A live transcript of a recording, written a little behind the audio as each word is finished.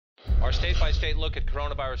Our state-by-state look at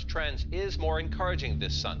coronavirus trends is more encouraging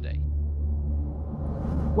this Sunday.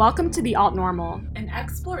 Welcome to The Alt Normal, an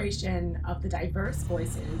exploration of the diverse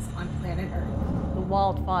voices on planet Earth. The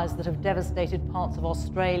wildfires that have devastated parts of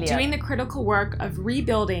Australia. Doing the critical work of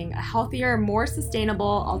rebuilding a healthier, more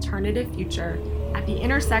sustainable alternative future at the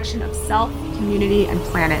intersection of self, community, and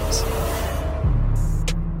planet.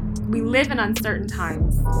 We live in uncertain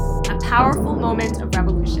times, a powerful moment of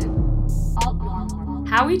revolution.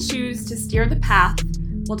 How we choose to steer the path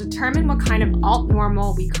will determine what kind of alt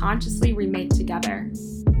normal we consciously remake together.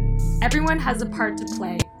 Everyone has a part to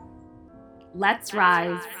play. Let's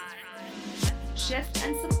rise. Shift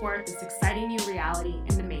and support this exciting new reality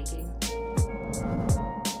in the making.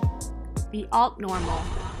 The alt normal.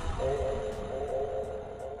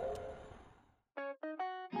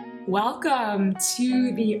 Welcome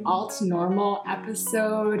to the Alt Normal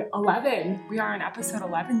episode 11. We are on episode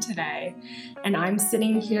 11 today, and I'm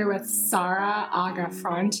sitting here with Sara, Agah,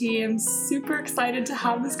 Franti. I'm super excited to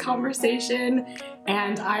have this conversation,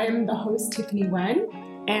 and I'm the host, Tiffany Wen.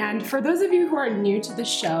 And for those of you who are new to the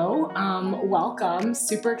show, welcome.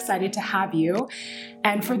 Super excited to have you.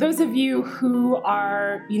 And for those of you who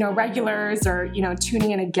are, regulars or,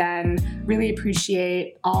 tuning in again, really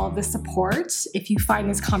appreciate all of the support. If you find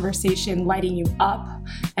this conversation lighting you up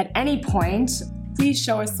at any point, please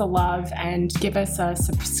show us the love and give us a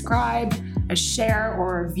subscribe, a share,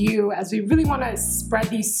 or a review, as we really want to spread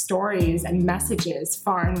these stories and messages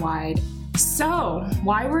far and wide. So,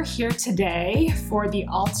 why we're here today for the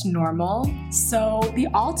Alt Normal. So, the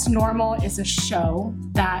Alt Normal is a show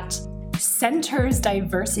that centers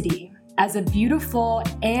diversity as a beautiful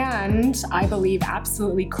and, I believe,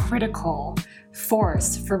 absolutely critical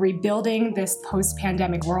force for rebuilding this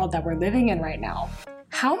post-pandemic world that we're living in right now.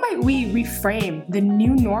 How might we reframe the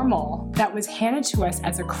new normal that was handed to us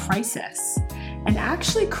as a crisis and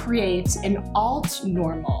actually create an alt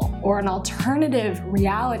normal or an alternative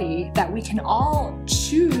reality that we can all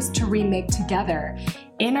choose to remake together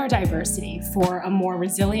in our diversity for a more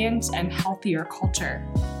resilient and healthier culture?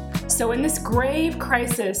 So in this grave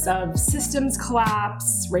crisis of systems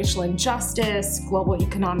collapse, racial injustice, global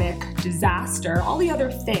economic disaster, all the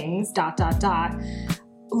other things,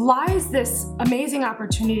 lies this amazing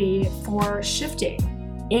opportunity for shifting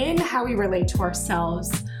in how we relate to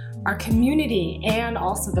ourselves, our community, and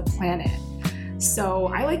also the planet. So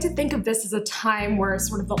I like to think of this as a time where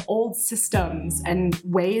sort of the old systems and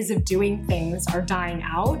ways of doing things are dying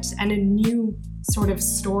out and a new sort of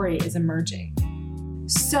story is emerging.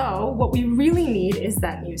 So what we really need is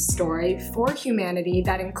that new story for humanity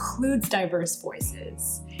that includes diverse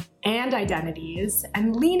voices and identities,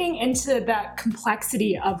 and leaning into that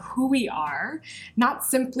complexity of who we are, not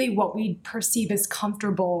simply what we perceive as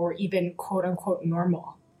comfortable or even quote-unquote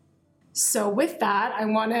normal. So with that, I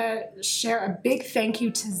want to share a big thank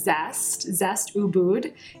you to Zest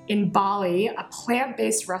Ubud in Bali, a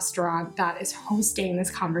plant-based restaurant that is hosting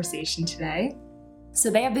this conversation today.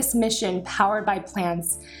 So they have this mission, powered by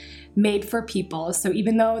plants, made for people. So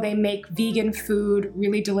even though they make vegan food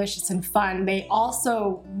really delicious and fun, they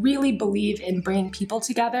also really believe in bringing people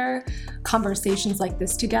together, conversations like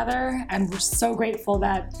this together. And we're so grateful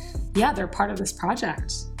that, they're part of this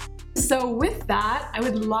project. So with that, I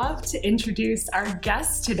would love to introduce our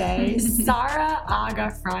guest today, Sara,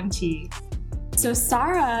 Agah, Franti. So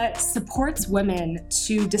Sara supports women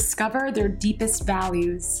to discover their deepest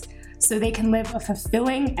values so they can live a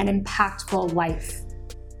fulfilling and impactful life.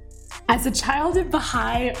 As a child of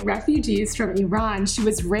Baha'i refugees from Iran, she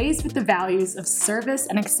was raised with the values of service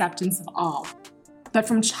and acceptance of all. But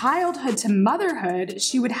from childhood to motherhood,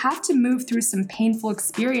 she would have to move through some painful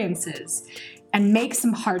experiences and make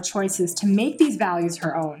some hard choices to make these values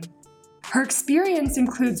her own. Her experience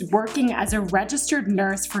includes working as a registered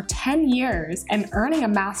nurse for 10 years and earning a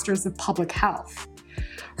master's of public health.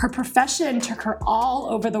 Her profession took her all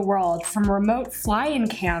over the world, from remote fly-in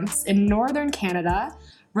camps in northern Canada,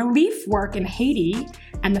 relief work in Haiti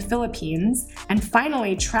and the Philippines, and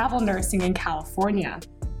finally travel nursing in California.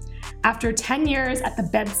 After 10 years at the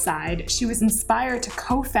bedside, she was inspired to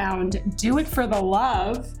co-found Do It for the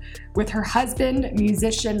Love with her husband,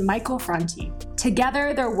 musician Michael Franti.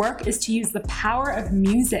 Together, their work is to use the power of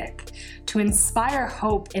music to inspire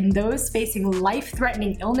hope in those facing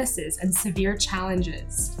life-threatening illnesses and severe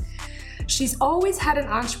challenges. She's always had an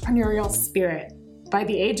entrepreneurial spirit. By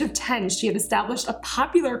the age of 10, she had established a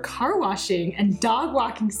popular car washing and dog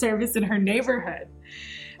walking service in her neighborhood.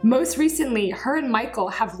 Most recently, her and Michael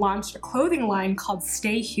have launched a clothing line called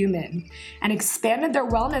Stay Human and expanded their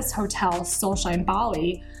wellness hotel, Soulshine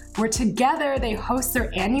Bali, where together they host their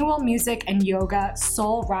annual music and yoga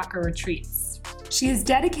Soul Rocker retreats. She is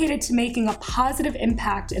dedicated to making a positive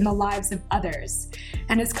impact in the lives of others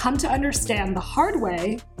and has come to understand the hard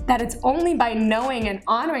way that it's only by knowing and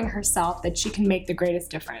honoring herself that she can make the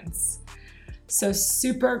greatest difference. So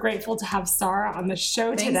super grateful to have Sara on the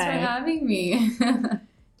show today. Thanks for having me.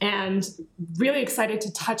 And really excited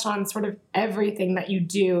to touch on sort of everything that you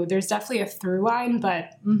do. There's definitely a through line,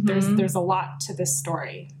 but there's a lot to this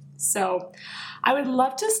story. So I would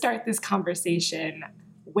love to start this conversation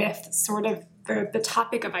with sort of the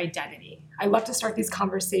topic of identity. I love to start these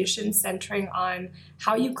conversations centering on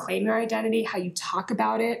how you claim your identity, how you talk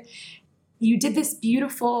about it. You did this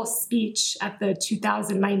beautiful speech at the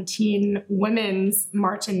 2019 Women's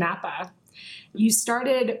March in Napa. You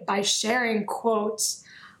started by sharing, quote,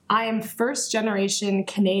 "I am first generation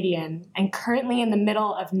Canadian and currently in the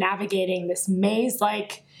middle of navigating this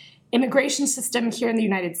maze-like immigration system here in the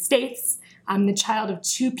United States. I'm the child of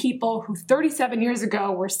two people who 37 years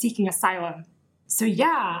ago were seeking asylum." So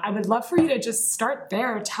yeah, I would love for you to just start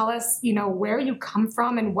there. Tell us, where you come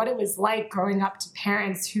from and what it was like growing up to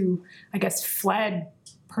parents who, I guess, fled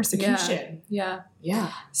persecution. Yeah.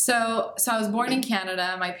 So I was born in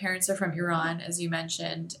Canada. My parents are from Iran, as you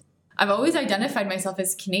mentioned. I've always identified myself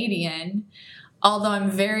as Canadian, although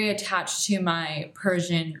I'm very attached to my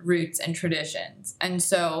Persian roots and traditions. And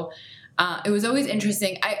so it was always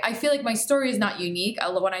interesting. I feel like my story is not unique.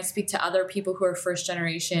 When I speak to other people who are first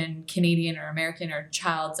generation Canadian or American or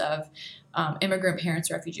childs of immigrant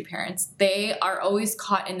parents or refugee parents, they are always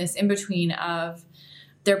caught in this in-between of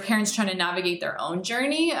their parents trying to navigate their own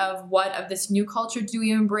journey of what of this new culture do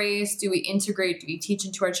we embrace, do we integrate, do we teach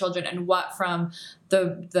into our children, and what from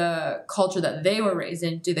the culture that they were raised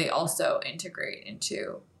in do they also integrate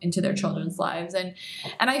into their children's lives. And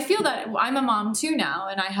I feel that I'm a mom too now,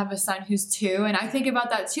 and I have a son who's 2, and I think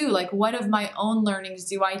about that too, like what of my own learnings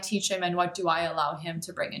do I teach him and what do I allow him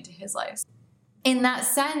to bring into his life? In that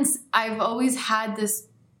sense, I've always had this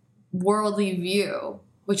worldly view,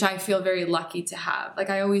 which I feel very lucky to have. Like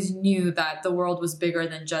I always knew that the world was bigger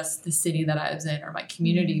than just the city that I was in or my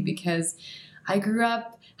community, because I grew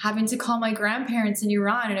up having to call my grandparents in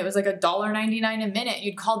Iran, and it was like $1.99 a minute.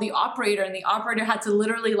 You'd call the operator, and the operator had to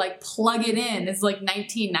literally like plug it in. It's like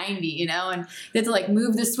 1990, and they had to like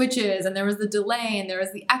move the switches, and there was the delay, and there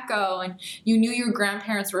was the echo, and you knew your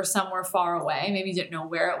grandparents were somewhere far away. Maybe you didn't know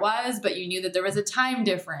where it was, but you knew that there was a time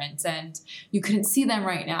difference, and you couldn't see them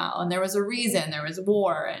right now, and there was a reason, there was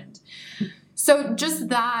war. And so just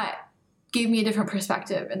that gave me a different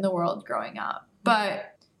perspective in the world growing up. But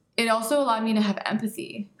it also allowed me to have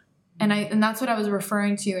empathy. And that's what I was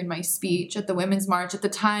referring to in my speech at the Women's March. At the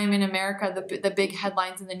time in America, the big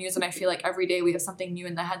headlines in the news, and I feel like every day we have something new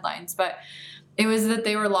in the headlines, but it was that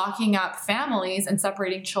they were locking up families and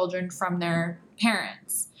separating children from their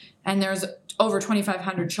parents. And there's over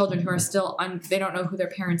 2,500 children who are still, they don't know who their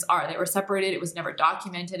parents are. They were separated. It was never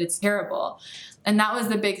documented. It's terrible. And that was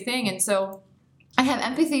the big thing. And so I have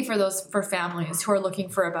empathy for families who are looking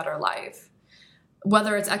for a better life.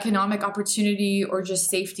 Whether it's economic opportunity or just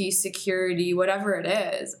safety, security, whatever it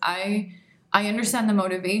is, I understand the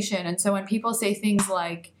motivation. And so when people say things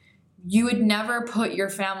like, you would never put your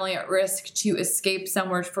family at risk to escape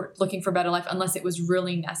somewhere for looking for better life unless it was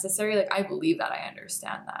really necessary, like I believe that, I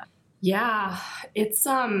understand that. Yeah, it's,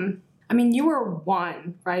 you were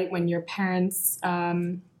 1, right, when your parents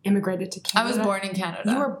immigrated to Canada? I was born in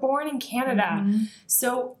Canada. You were born in Canada. Mm-hmm.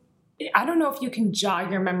 So I don't know if you can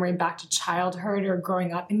jog your memory back to childhood or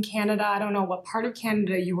growing up in Canada. I don't know what part of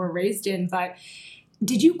Canada you were raised in, but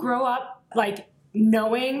did you grow up like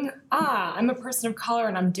knowing, I'm a person of color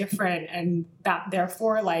and I'm different, and that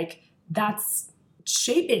therefore like that's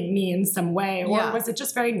shaping me in some way? Or was it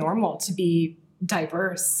just very normal to be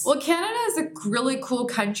diverse? Well, Canada is a really cool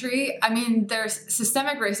country. I mean, there's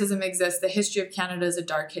systemic racism exists. The history of Canada is a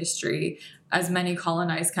dark history, as many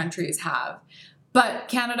colonized countries have. But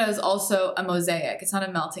Canada is also a mosaic. It's not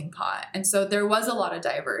a melting pot. And so there was a lot of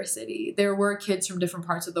diversity. There were kids from different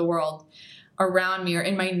parts of the world around me or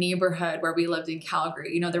in my neighborhood where we lived in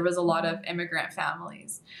Calgary. There was a lot of immigrant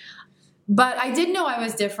families. But I did know I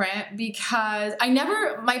was different because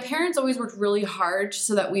my parents always worked really hard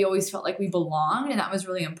so that we always felt like we belonged, and that was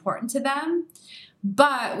really important to them.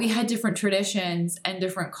 But we had different traditions and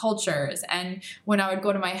different cultures. And when I would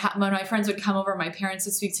go to when my friends would come over, my parents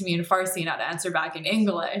would speak to me in Farsi and I'd answer back in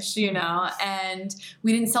English, and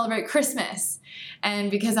we didn't celebrate Christmas.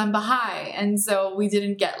 And because I'm Baha'i, and so we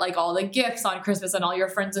didn't get like all the gifts on Christmas, and all your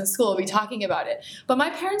friends in school will be talking about it. But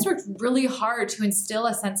my parents worked really hard to instill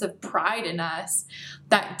a sense of pride in us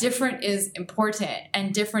that different is important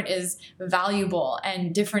and different is valuable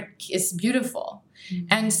and different is beautiful. Mm-hmm.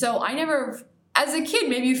 And so I never as a kid,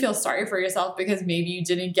 maybe you feel sorry for yourself because maybe you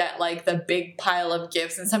didn't get like the big pile of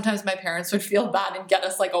gifts. And sometimes my parents would feel bad and get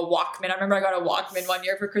us like a Walkman. I remember I got a Walkman one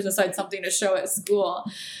year for Christmas. I had something to show at school.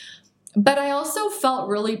 But I also felt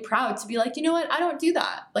really proud to be like, you know what? I don't do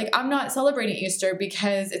that. Like, I'm not celebrating Easter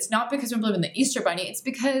because it's not because we believe in the Easter bunny. It's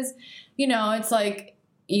because, you know, it's like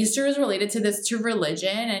Easter is related to religion.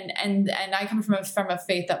 And I come from a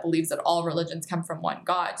faith that believes that all religions come from one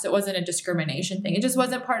God. So it wasn't a discrimination thing. It just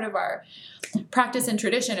wasn't part of our practice and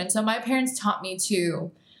tradition. And so my parents taught me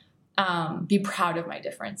to be proud of my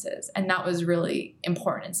differences. And that was really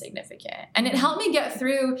important and significant. And it helped me get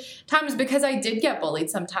through times because I did get bullied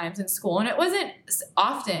sometimes in school. And it wasn't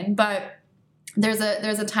often, but there's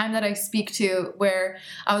a time that I speak to where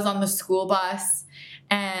I was on the school bus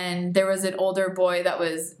and there was an older boy that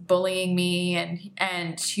was bullying me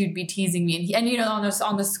and he'd be teasing me. And you know,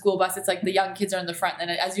 on the school bus, it's like the young kids are in the front. And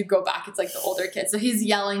as you go back, it's like the older kids. So he's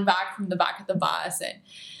yelling back from the back of the bus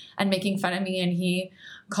and making fun of me. And he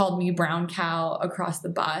called me brown cow across the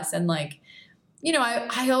bus. And like, you know,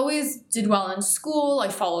 I always did well in school. I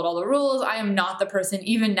followed all the rules. I am not the person,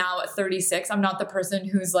 even now at 36, I'm not the person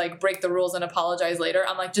who's like, break the rules and apologize later.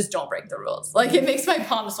 I'm like, just don't break the rules. Like, it makes my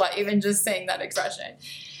palms sweat even just saying that expression.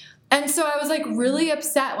 And so I was like really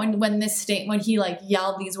upset when he like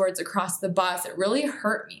yelled these words across the bus. It really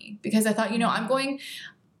hurt me because I thought, you know, I'm going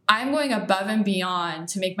above and beyond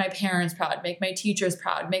to make my parents proud, make my teachers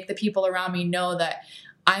proud, make the people around me know that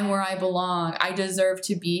I'm where I belong. I deserve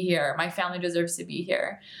to be here. My family deserves to be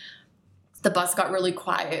here. The bus got really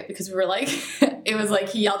quiet because we were like, it was like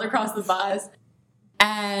he yelled across the bus.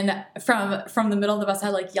 And from the middle of the bus, I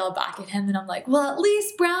like yelled back at him. And I'm like, well, at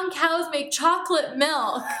least brown cows make chocolate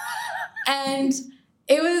milk. And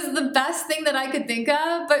it was the best thing that I could think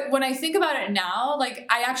of. But when I think about it now, like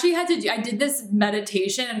I did this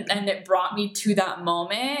meditation and it brought me to that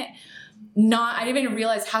moment. I didn't even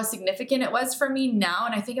realize how significant it was for me now.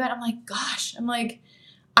 And I think about it, I'm like, gosh,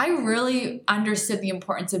 I really understood the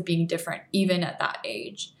importance of being different even at that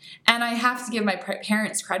age. And I have to give my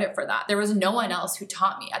parents credit for that. There was no one else who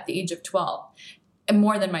taught me at the age of 12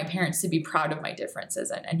 more than my parents to be proud of my differences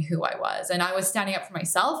and who I was. And I was standing up for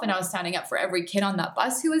myself and I was standing up for every kid on that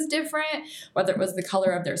bus who was different, whether it was the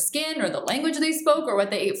color of their skin or the language they spoke or what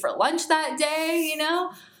they ate for lunch that day, you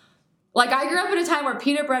know? Like, I grew up at a time where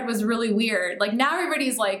pita bread was really weird. Like, now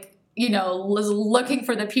everybody's like, you know, looking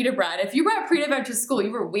for the pita bread. If you brought pita bread to school,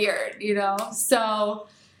 you were weird, you know? So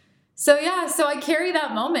I carry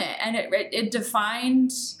that moment and it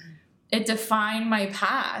defined my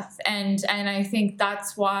path. And I think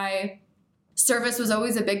that's why service was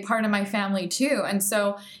always a big part of my family too. And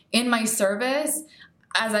so in my service,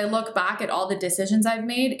 as I look back at all the decisions I've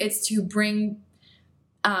made, it's to bring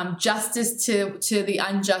justice to the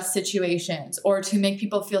unjust situations or to make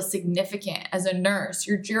people feel significant. As a nurse,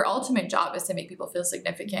 your ultimate job is to make people feel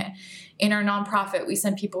significant. In our nonprofit, we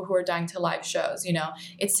send people who are dying to live shows, you know,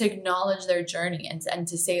 it's to acknowledge their journey and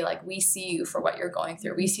to say like, we see you for what you're going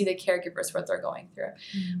through. We see the caregivers for what they're going through.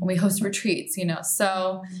 Mm-hmm. When we host retreats, you know,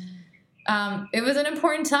 so it was an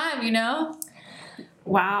important time, you know?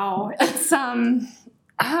 Wow.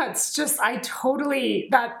 It's just,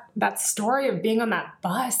 that story of being on that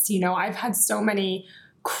bus, you know, I've had so many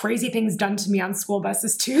crazy things done to me on school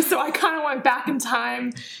buses too. So I kind of went back in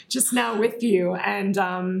time just now with you. And,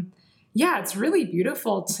 yeah, it's really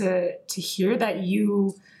beautiful to hear that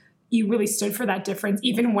you really stood for that difference,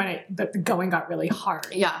 even when the going got really hard.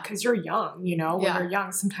 Yeah. Because you're young, you know, when you're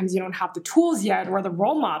young, sometimes you don't have the tools yet or the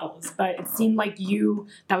role models, but it seemed like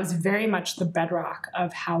that was very much the bedrock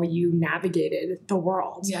of how you navigated the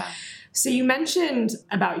world. Yeah. So you mentioned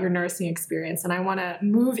about your nursing experience, and I want to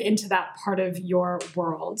move into that part of your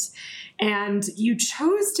world. And you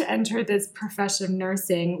chose to enter this profession of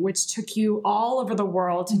nursing, which took you all over the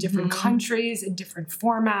world to different countries in different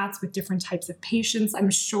formats with different types of patients,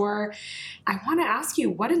 I'm sure. I want to ask you,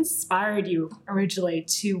 what inspired you originally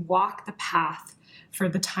to walk the path for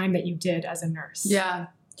the time that you did as a nurse? Yeah.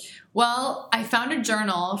 Well, I found a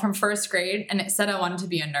journal from first grade and it said I wanted to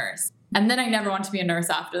be a nurse. And then I never wanted to be a nurse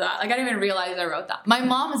after that. Like, I didn't even realize I wrote that. My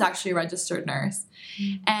mom was actually a registered nurse.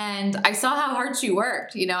 And I saw how hard she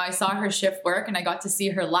worked. You know, I saw her shift work and I got to see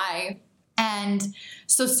her live. And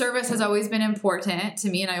so service has always been important to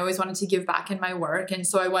me and I always wanted to give back in my work. And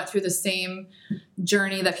so I went through the same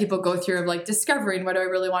journey that people go through of like discovering what do I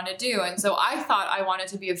really want to do. And so I thought I wanted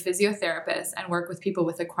to be a physiotherapist and work with people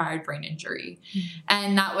with acquired brain injury.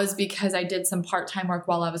 And that was because I did some part-time work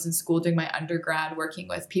while I was in school doing my undergrad, working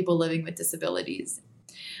with people living with disabilities.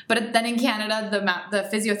 But then in Canada, the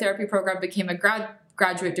physiotherapy program became a grad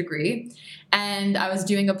graduate degree. And I was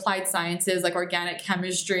doing applied sciences like organic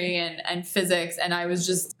chemistry and physics. And I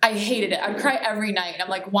hated it. I'd cry every night. And I'm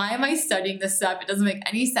like, why am I studying this stuff? It doesn't make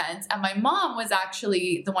any sense. And my mom was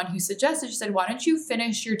actually the one who suggested, she said, why don't you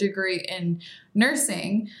finish your degree in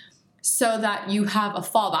nursing so that you have a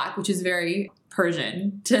fallback, which is very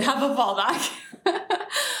Persian to have a fallback.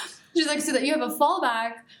 She's like, so that you have a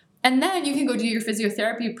fallback. And then you can go do your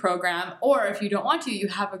physiotherapy program, or if you don't want to, you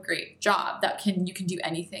have a great job that you can do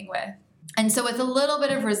anything with. And so with a little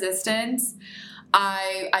bit of resistance,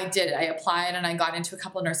 I did it. I applied and I got into a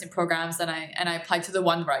couple of nursing programs, and I applied to the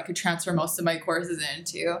one where I could transfer most of my courses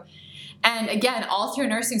into. And again, all through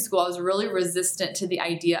nursing school, I was really resistant to the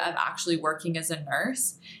idea of actually working as a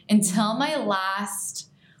nurse until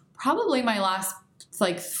probably my last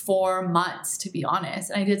like 4 months, to be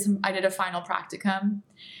honest. And I did a final practicum.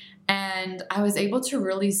 And I was able to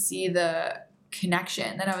really see the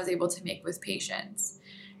connection that I was able to make with patients.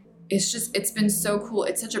 It's been so cool.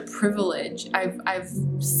 It's such a privilege. I've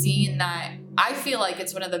seen that. I feel like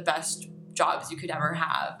it's one of the best jobs you could ever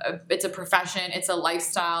have. It's a profession. It's a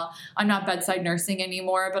lifestyle. I'm not bedside nursing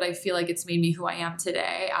anymore, but I feel like it's made me who I am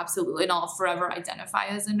today. Absolutely. And I'll forever identify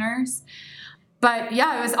as a nurse. But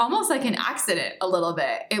yeah, it was almost like an accident a little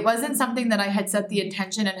bit. It wasn't something that I had set the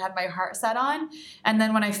intention and had my heart set on. And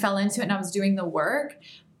then when I fell into it and I was doing the work,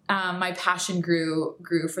 my passion grew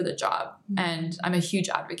for the job. And I'm a huge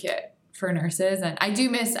advocate for nurses. And I do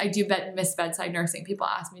miss bedside nursing. People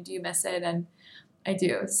ask me, do you miss it? And I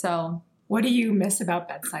do. So what do you miss about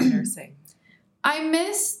bedside nursing? I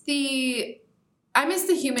miss the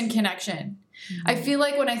human connection. I feel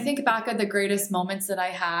like when I think back at the greatest moments that I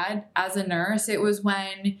had as a nurse, it was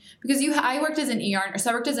I worked as an ER nurse.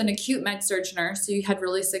 I worked as an acute med surg nurse. So you had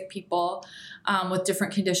really sick people with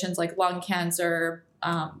different conditions like lung cancer,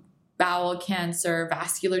 bowel cancer,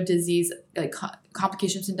 vascular disease, like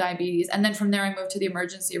complications in diabetes. And then from there, I moved to the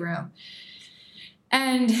emergency room.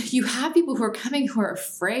 And you have people who are coming who are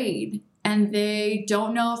afraid. And they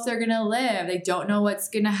don't know if they're going to live. They don't know what's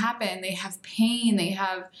going to happen. They have pain. They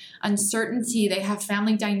have uncertainty. They have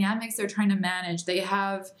family dynamics they're trying to manage. They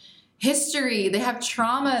have history. They have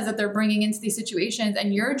traumas that they're bringing into these situations.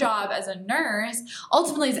 And your job as a nurse,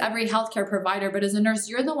 ultimately is every healthcare provider, but as a nurse,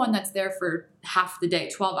 you're the one that's there for half the day,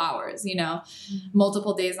 12 hours,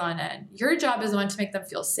 multiple days on end. Your job is the one to make them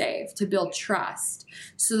feel safe, to build trust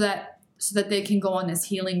so that they can go on this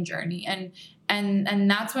healing journey. And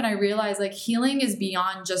that's when I realized like healing is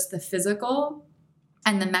beyond just the physical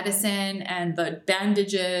and the medicine and the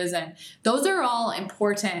bandages. And those are all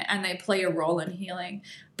important and they play a role in healing,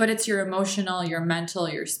 but it's your emotional, your mental,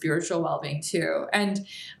 your spiritual well-being too. And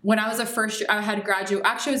when I was I had graduate,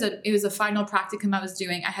 actually it was a final practicum I was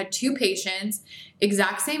doing. I had 2 patients,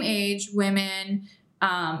 exact same age, women,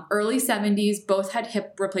 early 70s, both had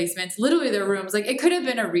hip replacements. Literally their rooms, like it could have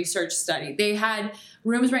been a research study. They had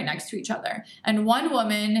rooms right next to each other. And one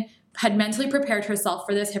woman had mentally prepared herself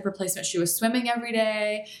for this hip replacement. She was swimming every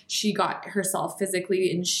day. She got herself physically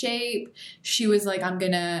in shape. She was like, I'm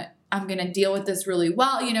gonna deal with this really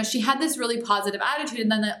well. She had this really positive attitude.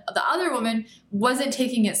 And then the other woman wasn't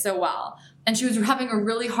taking it so well. And she was having a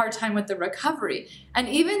really hard time with the recovery. And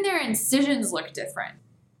even their incisions looked different.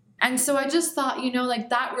 And so I just thought,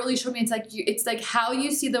 like that really showed me it's like how you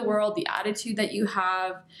see the world, the attitude that you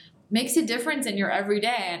have makes a difference in your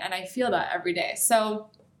everyday. And I feel that every day.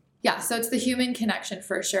 So yeah, so it's the human connection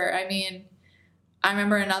for sure. I mean, I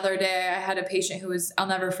remember another day I had a patient I'll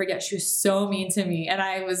never forget, she was so mean to me. And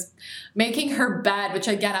I was making her bed, which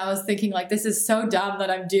again, I was thinking like, this is so dumb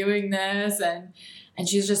that I'm doing this. And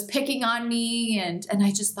she was just picking on me. And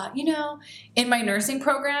I just thought, in my nursing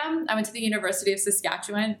program, I went to the University of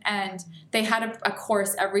Saskatchewan and they had a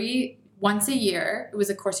course once a year. It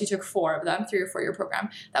was a course you took 4 of them, 3 or 4 year program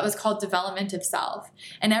that was called Development of Self.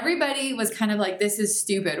 And everybody was kind of like, this is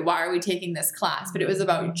stupid. Why are we taking this class? But it was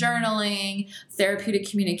about journaling, therapeutic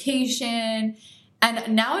communication.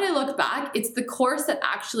 And now when I look back, it's the course that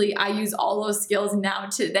actually I use all those skills now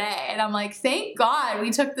today. And I'm like, thank God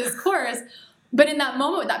we took this course. But in that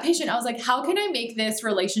moment with that patient, I was like, how can I make this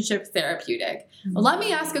relationship therapeutic? Let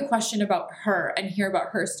me ask a question about her and hear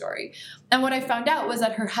about her story. And what I found out was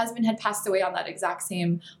that her husband had passed away on that exact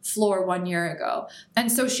same floor 1 year ago. And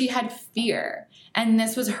so she had fear. And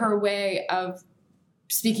this was her way of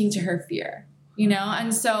speaking to her fear,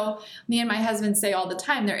 And so me and my husband say all the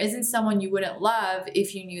time, there isn't someone you wouldn't love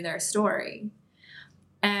if you knew their story.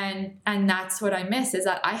 And that's what I miss, is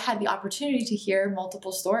that I had the opportunity to hear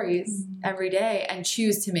multiple stories every day and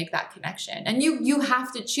choose to make that connection. And you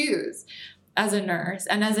have to choose as a nurse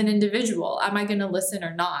and as an individual. Am I going to listen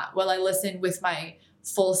or not? Will I listen with my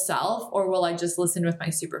full self, or will I just listen with my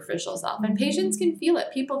superficial self? And patients can feel it.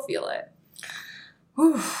 People feel it.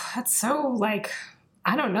 Ooh, that's so like,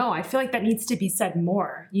 I don't know. I feel like that needs to be said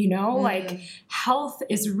more, like health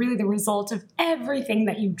is really the result of everything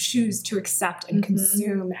that you choose to accept and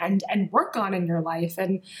consume and work on in your life.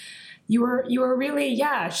 And you were really,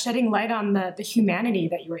 shedding light on the humanity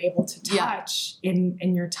that you were able to touch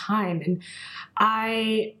in your time. And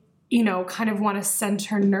I, kind of want to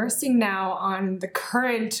center nursing now on the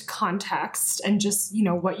current context and just,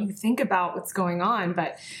 what you think about what's going on.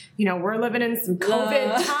 But, we're living in some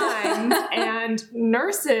COVID times, and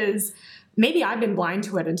nurses, maybe I've been blind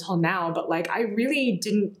to it until now, but like, I really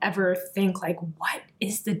didn't ever think like, what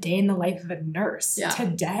is the day in the life of a nurse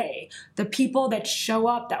today? The people that show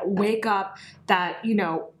up, that wake up, that,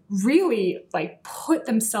 really like put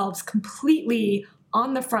themselves completely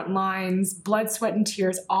on the front lines, blood, sweat, and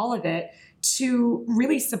tears, all of it, to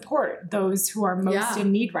really support those who are most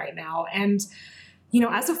in need right now. And,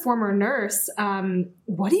 as a former nurse,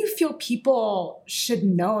 what do you feel people should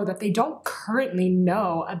know that they don't currently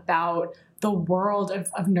know about the world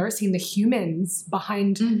of nursing, the humans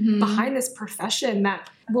behind this profession that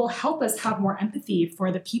will help us have more empathy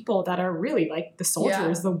for the people that are really like the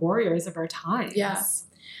soldiers, the warriors of our times? Yes.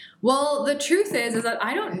 Well, the truth is that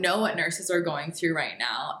I don't know what nurses are going through right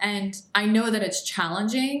now. And I know that it's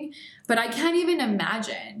challenging, but I can't even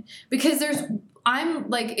imagine, because I'm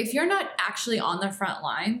like, if you're not actually on the front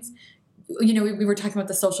lines, we were talking about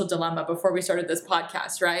the social dilemma before we started this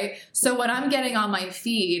podcast, right? So what I'm getting on my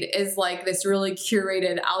feed is like this really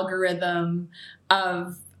curated algorithm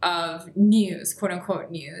of news, quote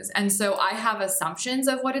unquote news. And so I have assumptions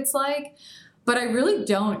of what it's like, but I really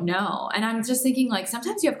don't know. And I'm just thinking, like,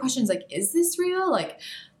 sometimes you have questions like, is this real? Like,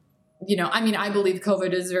 I believe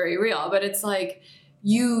COVID is very real, but it's like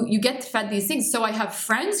you get fed these things. So I have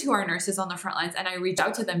friends who are nurses on the front lines, and I reach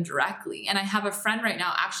out to them directly. And I have a friend right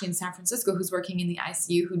now actually in San Francisco who's working in the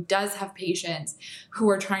ICU who does have patients who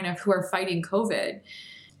are fighting COVID.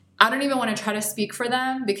 I don't even want to try to speak for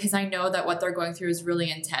them, because I know that what they're going through is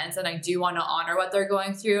really intense, and I do want to honor what they're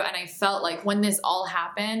going through. And I felt like when this all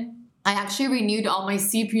happened, I actually renewed all my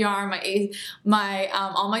CPR,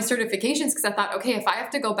 all my certifications, because I thought, okay, if I have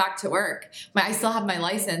to go back to work, I still have my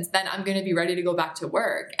license, then I'm going to be ready to go back to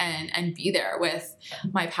work and be there with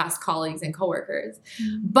my past colleagues and coworkers.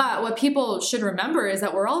 But what people should remember is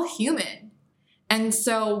that we're all human. And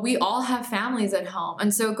so we all have families at home.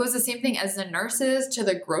 And so it goes the same thing as the nurses to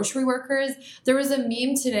the grocery workers. There was a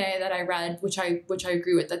meme today that I read, which I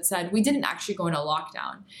agree with, that said, we didn't actually go into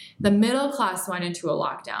lockdown. The middle class went into a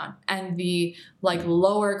lockdown, and the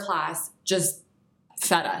lower class just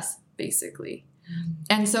fed us, basically.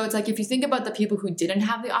 And so it's like, if you think about the people who didn't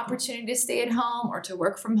have the opportunity to stay at home or to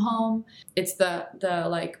work from home, it's the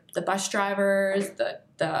bus drivers,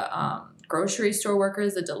 the grocery store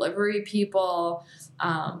workers, the delivery people,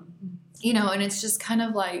 and it's just kind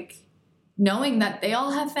of like knowing that they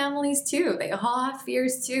all have families too. They all have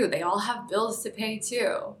fears too. They all have bills to pay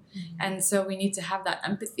too. And so we need to have that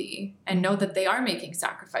empathy and know that they are making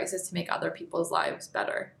sacrifices to make other people's lives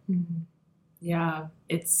better. Yeah,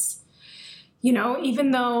 it's,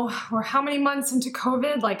 even though we're how many months into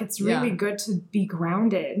COVID, like, it's really good to be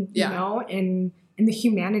grounded, in the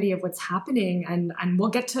humanity of what's happening. And we'll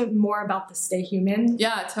get to more about the stay human.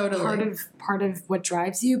 Yeah, totally. Part of what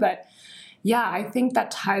drives you. But yeah, I think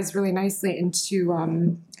that ties really nicely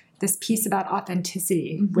into this piece about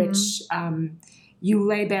authenticity, which you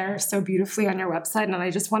lay bare so beautifully on your website. And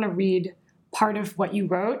I just want to read part of what you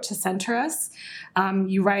wrote to center us.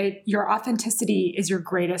 You write, your authenticity is your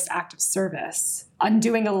greatest act of service.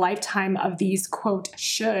 Undoing a lifetime of these, quote,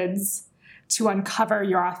 shoulds to uncover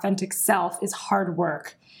your authentic self is hard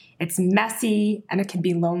work. It's messy, and it can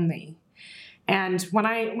be lonely. And when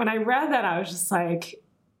I read that, I was just like,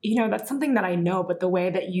 that's something that I know, but the way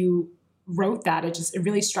that you wrote that, it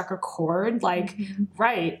really struck a chord. Like,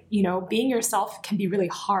 right, being yourself can be really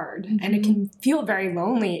hard, and it can feel very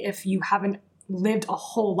lonely if you haven't lived a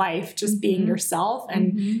whole life just being yourself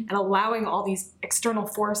and allowing all these external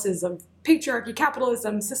forces of patriarchy,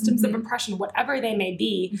 capitalism, systems of oppression, whatever they may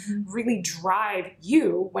be, really drive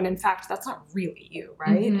you, when in fact that's not really you,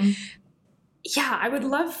 right? Yeah, I would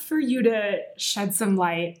love for you to shed some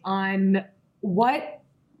light on what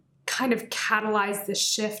kind of catalyzed the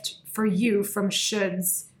shift for you from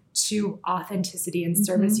shoulds to authenticity and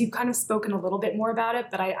service. You've kind of spoken a little bit more about it,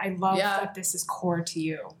 but I love that this is core to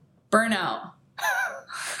you. Burnout.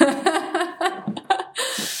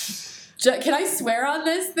 Can I swear on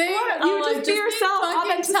this thing? You just be yourself.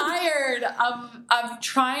 I'm tired of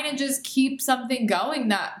trying to just keep something going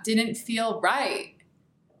that didn't feel right.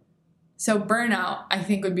 So burnout, I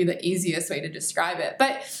think, would be the easiest way to describe it.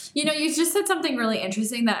 But, you just said something really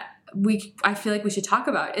interesting that I feel like we should talk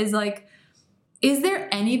about is like, is there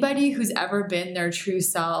anybody who's ever been their true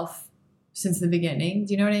self since the beginning?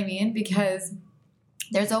 Do you know what I mean? Because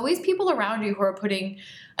there's always people around you who are putting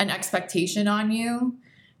an expectation on you.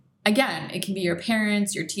 Again, it can be your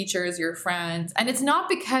parents, your teachers, your friends. And it's not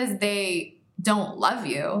because they don't love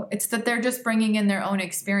you. It's that they're just bringing in their own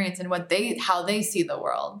experience and how they see the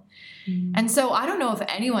world. Mm. And so I don't know if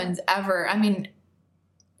anyone's ever,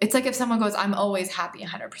 it's like if someone goes, I'm always happy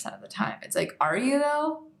 100% of the time. It's like, are you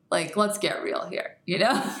though? Like, let's get real here,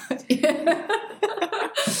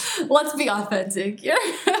 Let's be authentic here.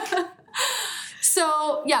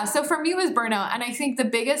 So for me it was burnout. And I think the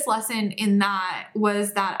biggest lesson in that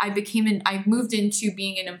was that I moved into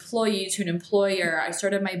being an employee to an employer. I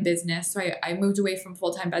started my business. So I moved away from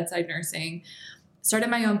full-time bedside nursing, started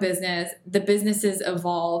my own business. The businesses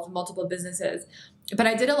evolved, multiple businesses. But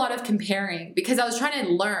I did a lot of comparing because I was trying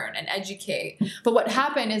to learn and educate. But what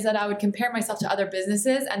happened is that I would compare myself to other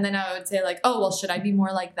businesses. And then I would say like, oh, well, should I be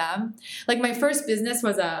more like them? Like my first business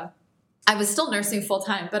was I was still nursing full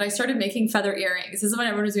time, but I started making feather earrings. This is when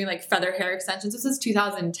everyone was doing like feather hair extensions. This was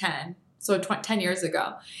 2010, so 10 years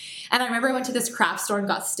ago. And I remember I went to this craft store and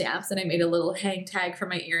got stamps, and I made a little hang tag for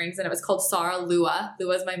my earrings, and it was called Sara Lua.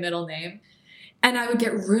 Lua is my middle name. And I would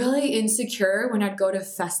get really insecure when I'd go to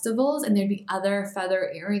festivals and there'd be other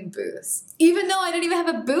feather earring booths. Even though I didn't even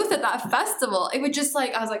have a booth at that festival, it would just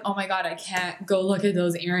I was like, oh my God, I can't go look at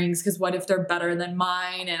those earrings because what if they're better than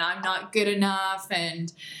mine and I'm not good enough?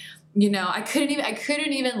 And I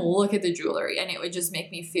couldn't even look at the jewelry, and it would just make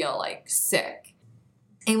me feel like sick.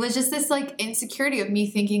 It was just this like insecurity of me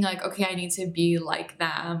thinking like, okay, I need to be like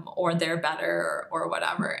them or they're better or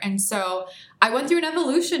whatever. And so I went through an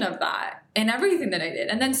evolution of that in everything that I did.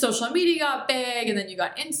 And then social media got big, and then you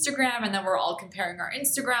got Instagram, and then we're all comparing our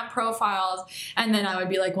Instagram profiles. And then I would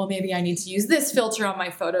be like, well, maybe I need to use this filter on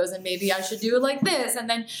my photos, and maybe I should do it like this. And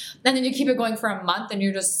then you keep it going for a month, and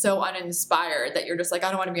you're just so uninspired that you're just like,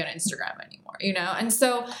 I don't want to be on Instagram anymore, And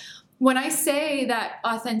so when I say that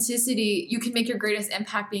authenticity, you can make your greatest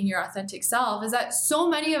impact being your authentic self, is that so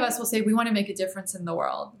many of us will say we want to make a difference in the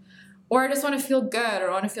world, or I just want to feel good, or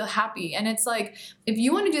I want to feel happy. And it's like, if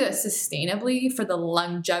you want to do that sustainably for the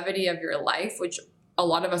longevity of your life, which a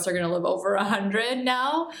lot of us are going to live over 100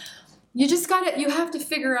 now, you have to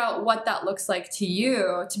figure out what that looks like to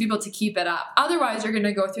you to be able to keep it up. Otherwise, you're going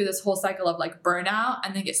to go through this whole cycle of like burnout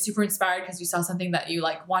and then get super inspired because you saw something that you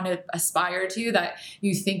like want to aspire to, that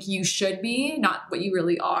you think you should be, not what you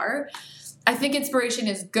really are. I think inspiration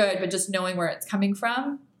is good, but just knowing where it's coming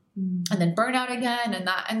from, and then burnout again and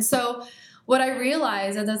that. And so what I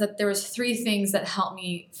realized is that there was 3 things that helped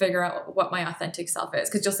me figure out what my authentic self is.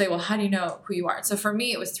 Because you'll say, well, how do you know who you are? So for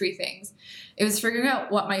me, it was 3 things. It was figuring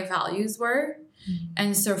out what my values were. Mm-hmm.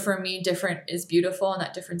 And so for me, different is beautiful, and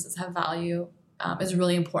that differences have value is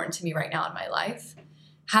really important to me right now in my life.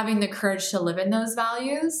 Having the courage to live in those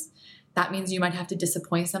values. That means you might have to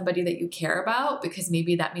disappoint somebody that you care about, because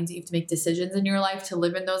maybe that means you have to make decisions in your life to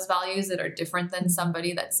live in those values that are different than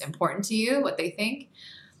somebody that's important to you, what they think.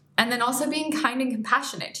 And then also being kind and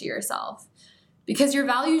compassionate to yourself, because your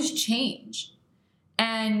values change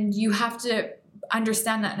and you have to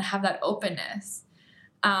understand that and have that openness.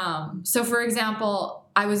 So for example,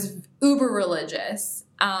 I was uber religious,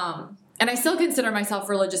 and I still consider myself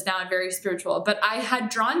religious now and very spiritual, but I had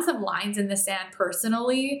drawn some lines in the sand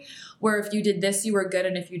personally where if you did this, you were good,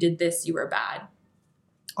 and if you did this, you were bad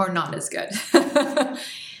or not as good.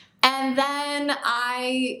 And then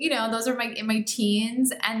those are in my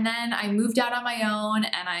teens. And then I moved out on my own,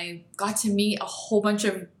 and I got to meet a whole bunch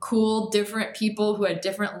of cool, different people who had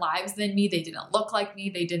different lives than me. They didn't look like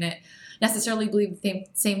me. They didn't necessarily believe the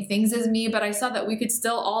same things as me, but I saw that we could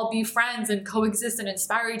still all be friends and coexist and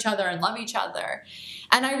inspire each other and love each other.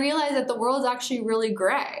 And I realized that the world is actually really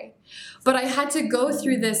gray. But I had to go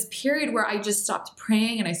through this period where I just stopped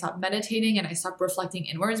praying, and I stopped meditating, and I stopped reflecting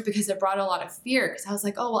inwards, because it brought a lot of fear. Because I was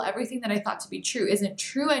like, oh, well, everything that I thought to be true isn't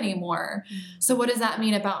true anymore. So what does that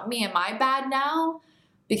mean about me? Am I bad now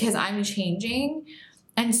because I'm changing?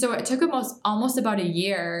 And so it took almost about a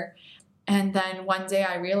year. And then one day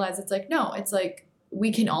I realized it's like, no, it's like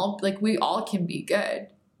we all can be good.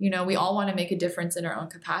 We all want to make a difference in our own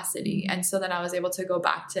capacity. And so then I was able to go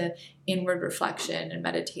back to inward reflection and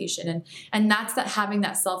meditation. And that's having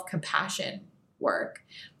that self-compassion work.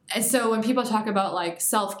 And so when people talk about like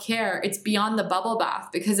self-care, it's beyond the bubble bath,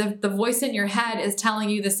 because if the voice in your head is telling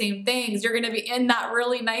you the same things, you're going to be in that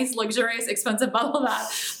really nice, luxurious, expensive bubble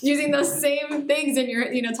bath using those same things, and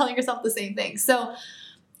you're, telling yourself the same things. So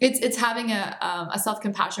It's having a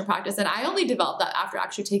self-compassion practice. And I only developed that after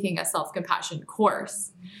actually taking a self-compassion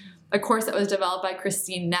course, a course that was developed by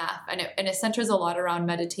Christine Neff. And it centers a lot around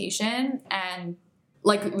meditation and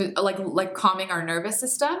like calming our nervous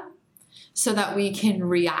system so that we can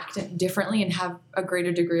react differently and have a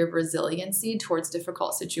greater degree of resiliency towards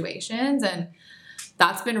difficult situations. And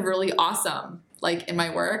that's been really awesome. Like in my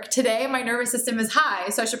work today, my nervous system is high.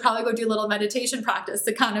 So I should probably go do a little meditation practice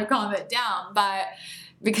to kind of calm it down. But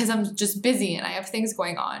because I'm just busy and I have things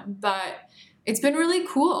going on, but it's been really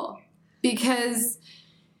cool because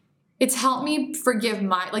it's helped me forgive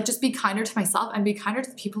just be kinder to myself and be kinder to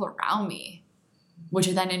the people around me, which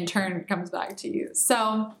then in turn comes back to you.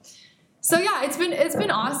 So yeah, it's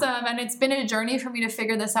been awesome. And it's been a journey for me to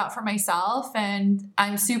figure this out for myself. And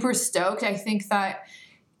I'm super stoked. I think that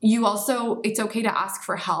it's okay to ask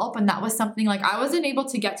for help. And that was something like I wasn't able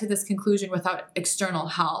to get to this conclusion without external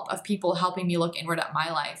help of people helping me look inward at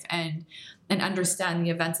my life and understand the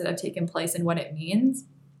events that have taken place and what it means.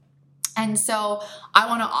 And so I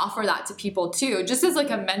want to offer that to people too, just as like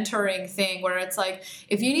a mentoring thing where it's like,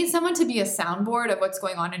 if you need someone to be a soundboard of what's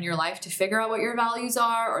going on in your life to figure out what your values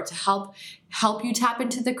are or to help you tap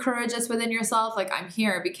into the courage that's within yourself, like I'm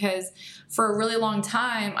here. Because for a really long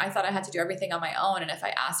time, I thought I had to do everything on my own. And if I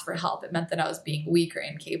asked for help, it meant that I was being weak or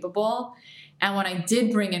incapable. And when I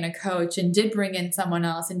did bring in a coach and did bring in someone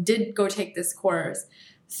else and did go take this course,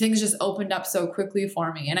 things just opened up so quickly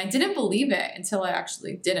for me. And I didn't believe it until I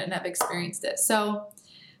actually did it and have experienced it. So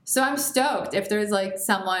I'm stoked if there's like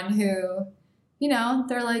someone who,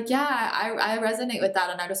 they're like, yeah, I resonate with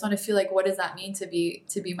that. And I just want to feel like, what does that mean to be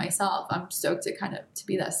myself? I'm stoked to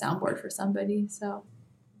be that soundboard for somebody. So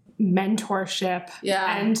mentorship.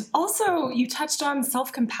 Yeah. And also you touched on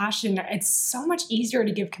self-compassion. It's so much easier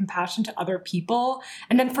to give compassion to other people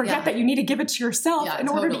and then forget that you need to give it to yourself in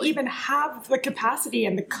order to even have the capacity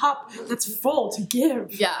and the cup that's full to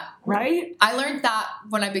give. Yeah. Right? I learned that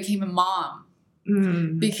when I became a mom.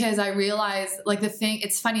 Because I realized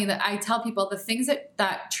it's funny that I tell people the things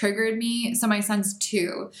that triggered me. So my son's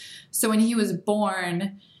 2. So when he was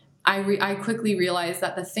born, I quickly realized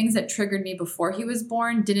that the things that triggered me before he was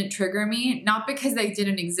born didn't trigger me, not because they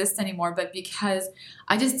didn't exist anymore, but because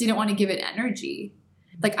I just didn't want to give it energy.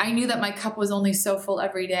 Like I knew that my cup was only so full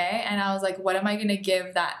every day. And I was like, what am I going to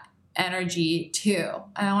give that energy to?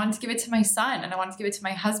 And I wanted to give it to my son and I wanted to give it to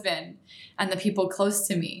my husband and the people close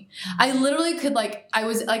to me. I literally could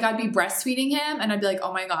I'd be breastfeeding him and I'd be like,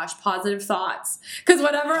 oh my gosh, positive thoughts. Because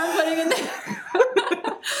whatever I'm putting in there,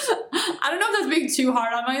 I don't know if that's being too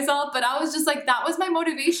hard on myself, but I was just like, that was my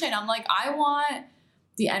motivation. I'm like, I want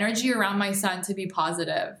the energy around my son to be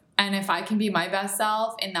positive. And if I can be my best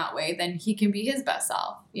self in that way, then he can be his best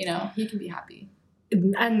self. He can be happy.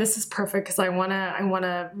 And this is perfect because I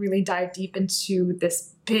wanna really dive deep into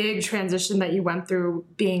this big transition that you went through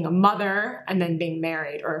being a mother and then being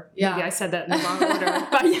married, or maybe I said that in the wrong order,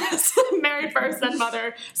 but yes, married first, then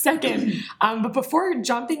mother second. But before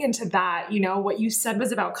jumping into that, what you said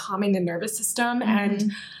was about calming the nervous system,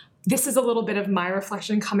 and this is a little bit of my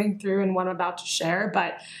reflection coming through and what I'm about to share.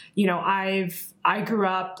 But, I grew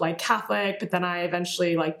up like Catholic, but then I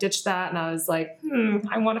eventually ditched that. And I was like,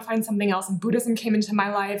 I want to find something else. And Buddhism came into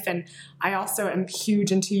my life. And I also am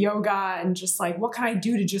huge into yoga and just what can I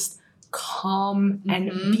do to just calm and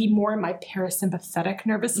be more in my parasympathetic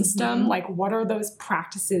nervous system? What are those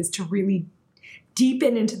practices to really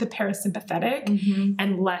deepen into the parasympathetic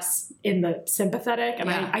and less in the sympathetic. And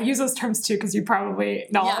I use those terms too, because you probably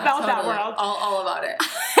know all about that world. All about it.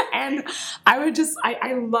 And I would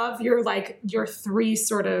I love your 3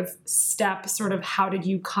 sort of steps, sort of how did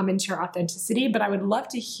you come into your authenticity? But I would love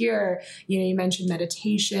to hear, you mentioned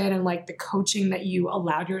meditation and the coaching that you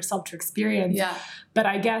allowed yourself to experience. Yeah. But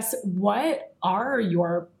I guess what are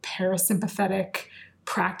your parasympathetic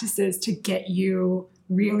practices to get you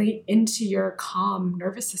really into your calm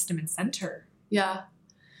nervous system and center? Yeah.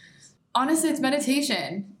 Honestly, it's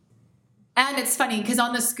meditation. And it's funny because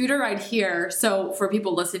on the scooter ride here, so for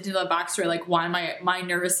people listening to the backstory, why my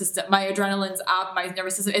nervous system, my adrenaline's up, my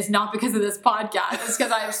nervous system, it's not because of this podcast. It's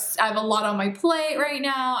because I have a lot on my plate right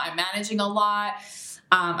now. I'm managing a lot.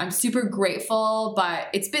 I'm super grateful, but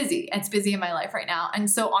it's busy. It's busy in my life right now. And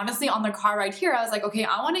so honestly, on the car ride here, I was like, okay,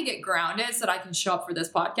 I want to get grounded so that I can show up for this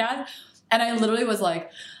podcast. And I literally was like,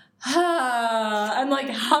 and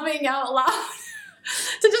humming out loud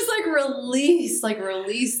to just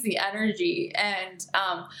release the energy. And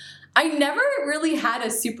I never really had a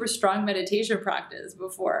super strong meditation practice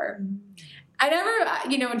before. I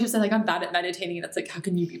never, just I'm bad at meditating. And that's how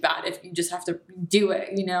can you be bad if you just have to do it,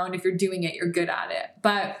 and if you're doing it, you're good at it.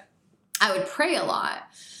 But I would pray a lot.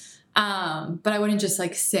 But I wouldn't just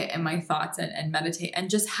like sit in my thoughts and meditate. And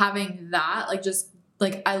just having that, like, just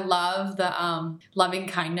like, I love the loving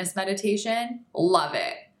kindness meditation. Love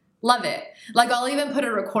it. Love it. Like, I'll even put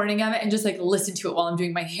a recording of it and just like listen to it while I'm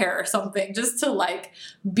doing my hair or something, just to like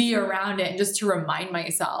be around it and just to remind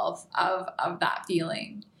myself of that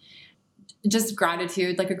feeling. Just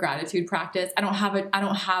gratitude, like a gratitude practice. I don't have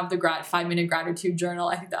the 5-minute gratitude journal.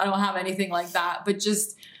 I don't have anything like that, but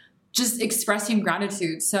just expressing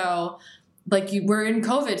gratitude. So like we're in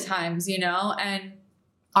COVID times, you know, and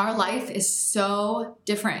our life is so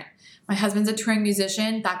different. My husband's a touring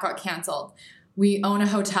musician, that got canceled. We own a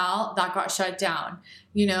hotel that got shut down.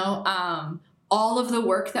 You know, all of the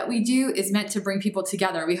work that we do is meant to bring people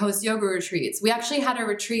together. We host yoga retreats. We actually had a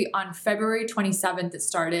retreat on February 27th. It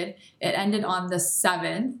started. It ended on the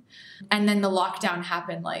 7th. And then the lockdown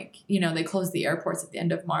happened. Like, you know, they closed the airports at the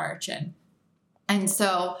end of March. And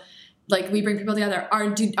so like we bring people together. Our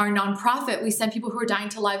nonprofit, we send people who are dying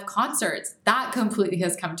to live concerts. That completely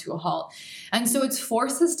has come to a halt. And so it's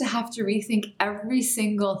forced us to have to rethink every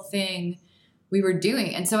single thing we were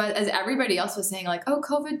doing. And so as everybody else was saying, like, oh,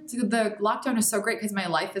 COVID, the lockdown is so great because my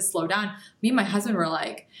life is slowed down. Me and my husband were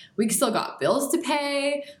like, we still got bills to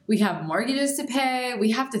pay. We have mortgages to pay.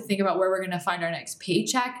 We have to think about where we're going to find our next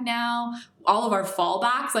paycheck now. All of our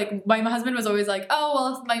fallbacks. Like my husband was always like, oh,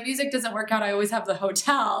 well, if my music doesn't work out, I always have the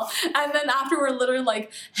hotel. And then after we're literally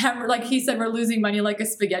like he said, we're losing money like a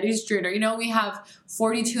spaghetti streeter. You know, we have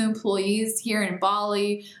 42 employees here in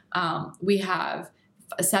Bali. We have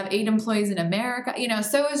 8 employees in America, you know,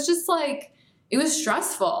 so it was just like, it was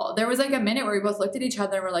stressful. There was like a minute where we both looked at each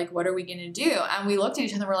other and we're like, what are we going to do? And we looked at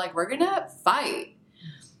each other and we're like, we're going to fight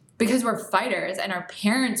because we're fighters, and our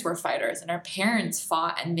parents were fighters, and our parents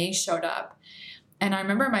fought and they showed up. And I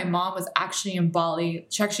remember my mom was actually in Bali.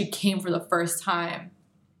 She actually came for the first time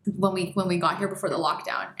when we got here before the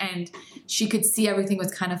lockdown, and she could see everything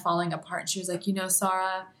was kind of falling apart. And she was like, you know,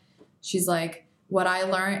 Sara, she's like, what I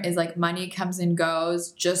learned is like money comes and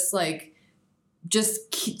goes. Just stay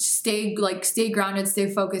grounded,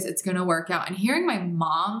 stay focused. It's going to work out. And hearing my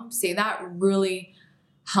mom say that really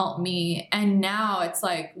helped me. And now it's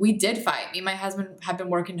like, we did fight. Me and my husband have been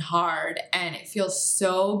working hard, and it feels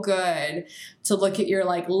so good to look at your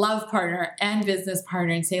like love partner and business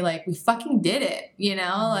partner and say like, we fucking did it. You know,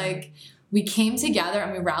 mm-hmm. Like we came together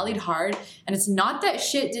and we rallied hard. And it's not that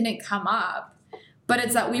shit didn't come up, but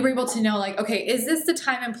it's that we were able to know like, okay, is this the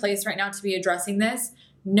time and place right now to be addressing this?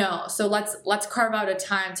 No. So let's carve out a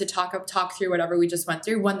time to talk through whatever we just went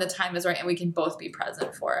through when the time is right and we can both be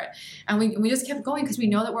present for it. And we just kept going because we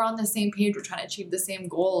know that we're on the same page. We're trying to achieve the same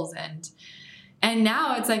goals. And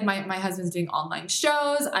now it's like my husband's doing online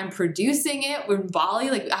shows. I'm producing it. We're in Bali.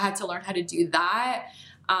 Like I had to learn how to do that.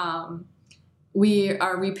 We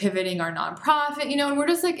are repivoting our nonprofit, you know, and we're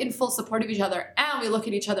just like in full support of each other. And we look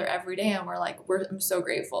at each other every day and we're like, I'm so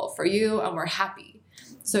grateful for you and we're happy.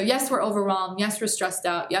 So yes, we're overwhelmed. Yes, we're stressed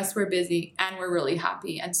out. Yes, we're busy and we're really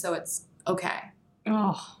happy. And so it's okay.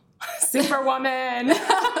 Oh, superwoman.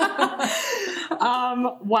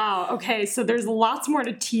 Wow. Okay. So there's lots more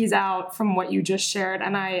to tease out from what you just shared.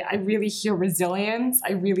 And I really hear resilience.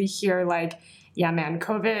 I really hear like, yeah, man,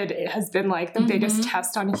 COVID has been like the biggest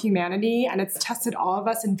test on humanity, and it's tested all of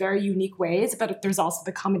us in very unique ways, but there's also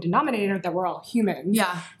the common denominator that we're all humans.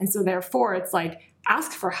 Yeah. And so therefore it's like,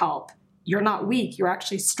 ask for help. You're not weak. You're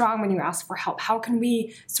actually strong when you ask for help. How can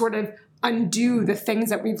we sort of undo the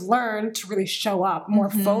things that we've learned to really show up more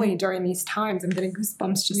fully during these times? I'm getting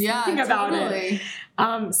goosebumps just thinking about it.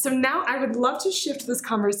 So now I would love to shift this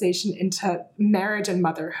conversation into marriage and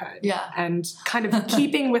motherhood. Yeah. And kind of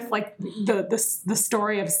keeping with like the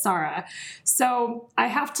story of Sara. So I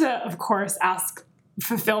have to, of course,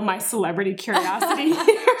 fulfill my celebrity curiosity.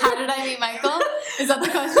 How did I meet Michael? Is that the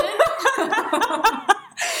question?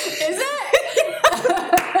 Is it?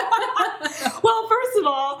 Well, first of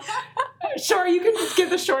all, sure, you can just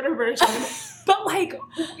give the shorter version. But like,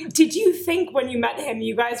 did you think when you met him,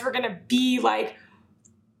 you guys were going to be like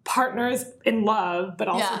partners in love, but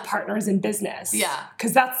also partners in business? Yeah.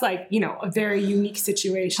 Because that's like, you know, a very unique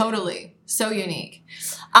situation. Totally. So unique.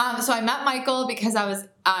 So I met Michael because I was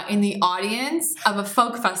in the audience of a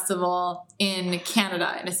folk festival in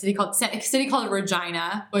Canada in a city called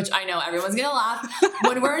Regina, which I know everyone's going to laugh.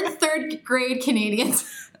 When we're in third grade Canadians,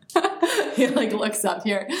 he like looks up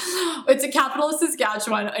here. It's a capital of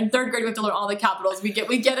Saskatchewan. In third grade, we have to learn all the capitals. We get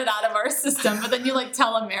it out of our system, but then you like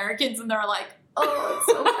tell Americans and they're like, oh,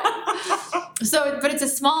 it's so bad. But it's a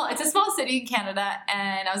small city in Canada,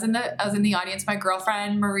 and I was in the audience. My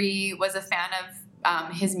girlfriend Marie was a fan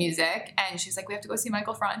of his music, and she's like, we have to go see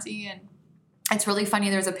Michael Franti. It's really funny.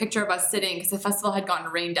 There's a picture of us sitting because the festival had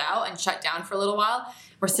gotten rained out and shut down for a little while.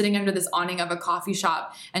 We're sitting under this awning of a coffee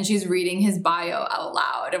shop and she's reading his bio out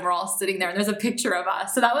loud and we're all sitting there and there's a picture of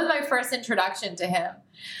us. So that was my first introduction to him.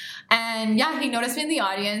 And yeah, he noticed me in the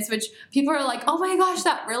audience, which people are like, oh my gosh,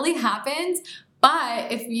 that really happens.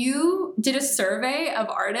 But if you did a survey of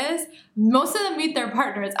artists, most of them meet their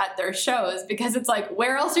partners at their shows because it's like,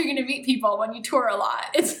 where else are you going to meet people when you tour a lot?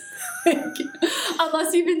 It's like,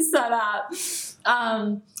 unless you've been set up.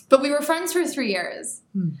 But we were friends for 3 years.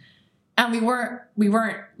 And we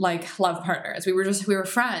weren't like love partners. We were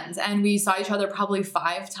friends and we saw each other probably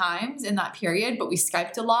 5 times in that period, but we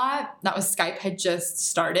Skyped a lot. That was Skype had just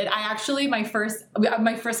started. I actually, my first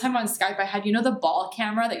time on Skype, I had, the ball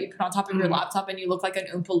camera that you put on top of your laptop and you look like an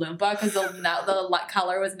Oompa Loompa because the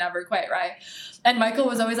color was never quite right. And Michael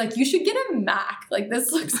was always like, you should get a Mac. Like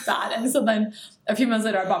this looks bad. And so then a few months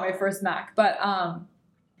later, I bought my first Mac. But,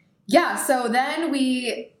 yeah,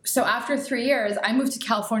 so after 3 years, I moved to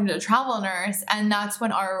California to travel nurse, and that's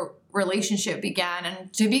when our relationship began.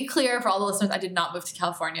 And to be clear for all the listeners, I did not move to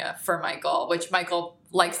California for Michael, which Michael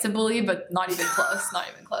likes to believe, but not even close, not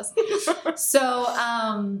even close. So,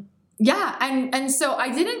 yeah, and so I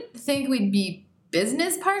didn't think we'd be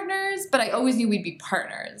business partners, but I always knew we'd be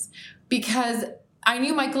partners because I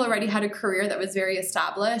knew Michael already had a career that was very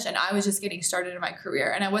established, and I was just getting started in my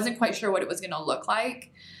career, and I wasn't quite sure what it was going to look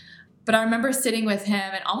like. But I remember sitting with him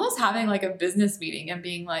and almost having like a business meeting and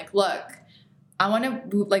being like, look, I want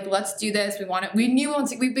to let's do this.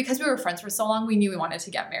 Because we were friends for so long, we knew we wanted to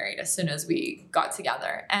get married as soon as we got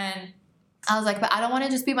together. And I was like, but I don't want to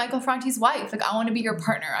just be Michael Franti's wife. Like I want to be your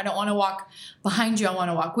partner. I don't want to walk behind you. I want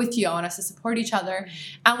to walk with you. I want us to support each other.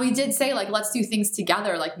 And we did say like, let's do things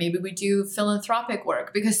together. Like maybe we do philanthropic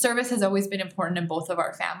work because service has always been important in both of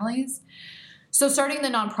our families. So starting the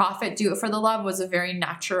nonprofit, Do It for the Love, was a very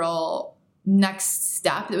natural next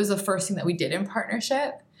step. It was the first thing that we did in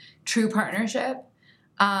partnership, true partnership.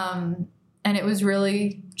 And it was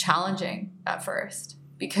really challenging at first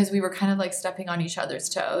because we were kind of like stepping on each other's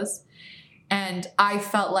toes. And I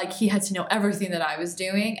felt like he had to know everything that I was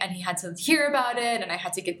doing and he had to hear about it and I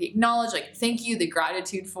had to get the acknowledge, like, thank you, the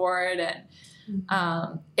gratitude for it.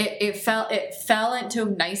 And it fell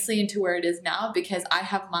nicely into where it is now because I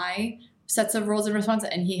have my sets of roles and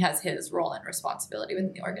responsibilities, and he has his role and responsibility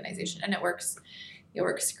within the organization, and it works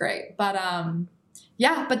great. But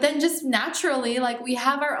yeah, but then just naturally, like we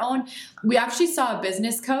actually saw a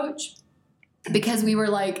business coach because we were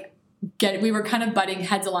like we were kind of butting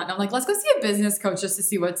heads a lot, and I'm like, let's go see a business coach just to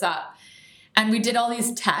see what's up. And we did all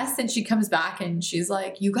these tests, and she comes back and she's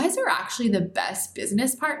like, you guys are actually the best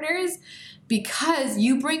business partners because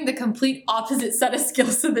you bring the complete opposite set of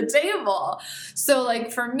skills to the table. So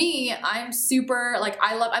like for me, I'm super, like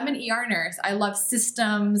I'm an ER nurse. I love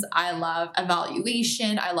systems. I love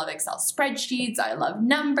evaluation. I love Excel spreadsheets. I love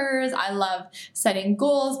numbers. I love setting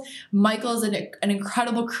goals. Michael's an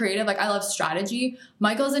incredible creative. Like I love strategy.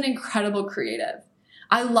 Michael's an incredible creative.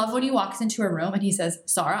 I love when he walks into a room and he says,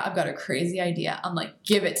 Sara, I've got a crazy idea. I'm like,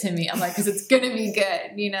 give it to me. I'm like, because it's going to be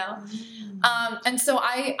good, And so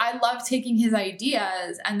I love taking his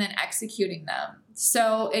ideas and then executing them.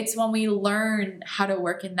 So it's when we learn how to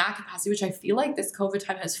work in that capacity, which I feel like this COVID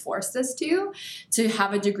time has forced us to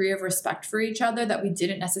have a degree of respect for each other that we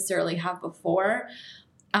didn't necessarily have before,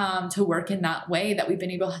 to work in that way, that we've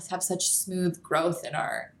been able to have such smooth growth in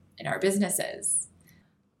our businesses.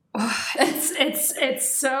 Oh, it's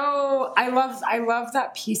so I love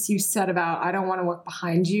that piece you said about I don't want to walk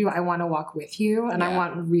behind you, I want to walk with you, and I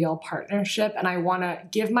want real partnership, and I want to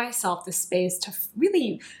give myself the space to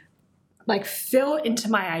really like fill into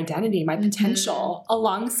my identity, my potential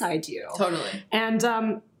alongside you. Totally.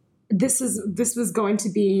 And this was going to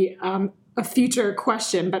be a future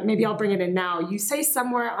question, but maybe I'll bring it in now. You say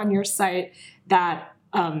somewhere on your site that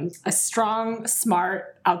a strong,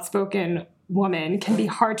 smart, outspoken woman can be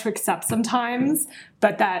hard to accept sometimes,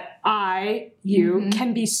 but that you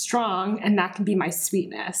can be strong, and that can be my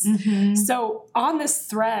sweetness. So on this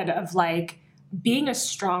thread of like being a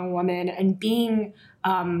strong woman and being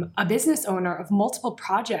a business owner of multiple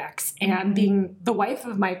projects and being the wife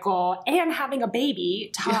of Michael and having a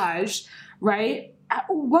baby, Taj, right?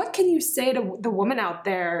 What can you say to the women out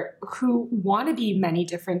there who want to be many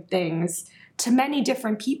different things to many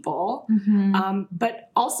different people,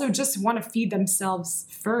 but also just want to feed themselves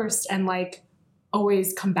first and like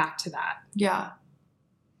always come back to that? Yeah.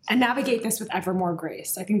 And navigate this with ever more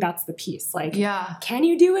grace. I think that's the piece. Like, can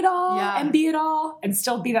you do it all and be it all and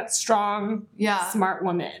still be that strong, smart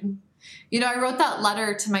woman? I wrote that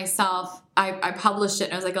letter to myself. I published it,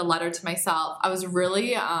 and it was like a letter to myself. I was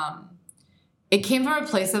really, it came from a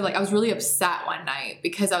place of like, I was really upset one night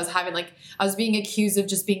because I was being accused of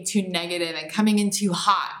just being too negative and coming in too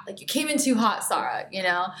hot. Like, you came in too hot, Sara, you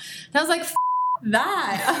know? And I was like,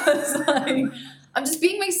 that. I was like, I'm just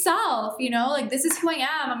being myself, you know? Like, this is who I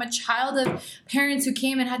am. I'm a child of parents who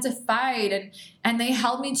came and had to fight, and they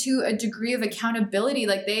held me to a degree of accountability.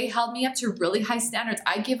 Like, they held me up to really high standards.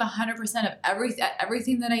 I give 100% of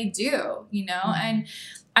everything that I do, you know? And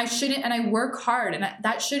I shouldn't, and I work hard, and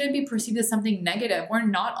that shouldn't be perceived as something negative. We're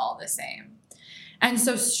not all the same. And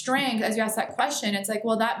so strength, as you asked that question, it's like,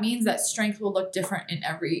 well, that means that strength will look different in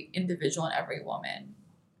every individual and every woman.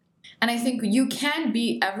 And I think you can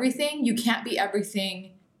be everything. You can't be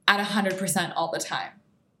everything at 100% all the time,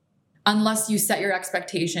 unless you set your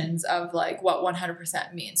expectations of like what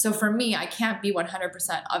 100% means. So for me, I can't be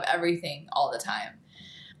 100% of everything all the time.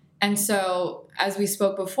 And so as we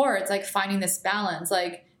spoke before, it's like finding this balance.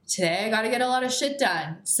 Like, today I got to get a lot of shit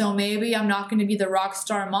done. So maybe I'm not going to be the rock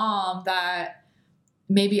star mom that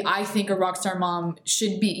maybe I think a rock star mom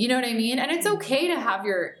should be. You know what I mean? And it's okay to have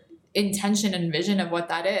your intention and vision of what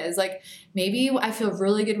that is. Like, maybe I feel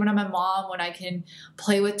really good when I'm a mom, when I can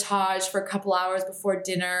play with Taj for a couple hours before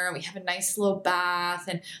dinner. We have a nice slow bath,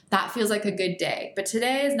 and that feels like a good day. But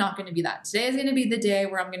today is not going to be that. Today is going to be the day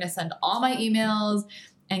where I'm going to send all my emails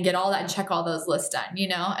and get all that and check all those lists done, you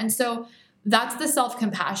know? And so that's the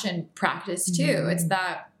self-compassion practice too. Mm-hmm. It's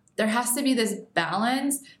that there has to be this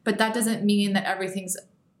balance, but that doesn't mean that everything's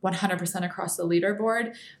 100% across the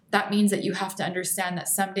leaderboard. That means that you have to understand that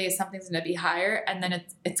some days something's going to be higher, and then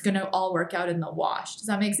it's going to all work out in the wash. Does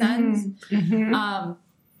that make sense? Mm-hmm.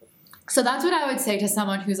 So that's what I would say to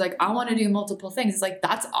someone who's like, I want to do multiple things. It's like,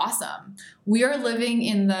 that's awesome. We are living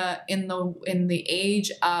in the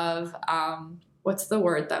age of what's the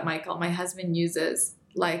word that my husband uses?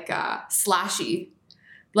 Like slashy.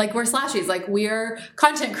 Like, we're slashies. Like, we're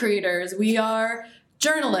content creators. We are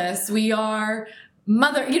journalists. We are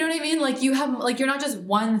mother. You know what I mean? Like, you have, like, you're not just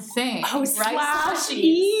one thing. Oh, right?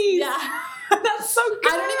 Slashies. Yeah. That's so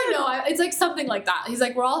good. I don't even know. It's like something like that. He's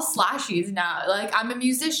like, we're all slashies now. Like, I'm a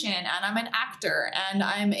musician, and I'm an actor, and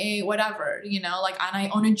I'm a whatever, you know, like, and I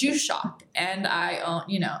own a juice shop, and I own,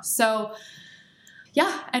 you know, so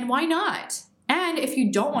yeah. And why not? And if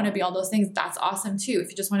you don't want to be all those things, that's awesome too. If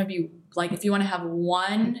you just want to be like, if you want to have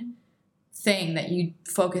one thing that you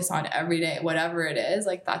focus on every day, whatever it is,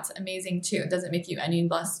 like, that's amazing too. It doesn't make you any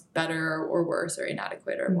less better or worse or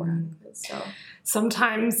inadequate or more adequate. So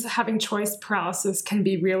sometimes having choice paralysis can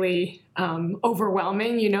be really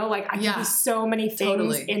overwhelming, you know, like, I can do so many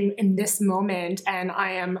things in this moment, and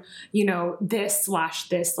I am, you know,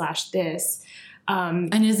 this/this/this.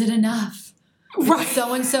 And is it enough? Right.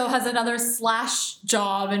 So-and-so has another slash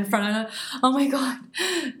job in front of, oh my God,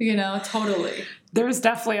 you know, totally. There's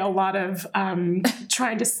definitely a lot of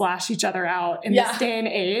trying to slash each other out in this day and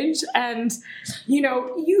age. And, you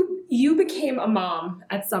know, you became a mom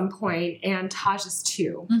at some point, and Taj is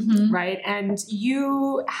too, right? And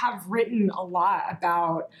you have written a lot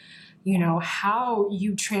about, you know, how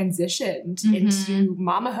you transitioned into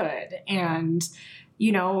mamahood, and,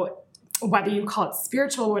 you know, whether you call it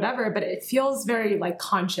spiritual or whatever, but it feels very like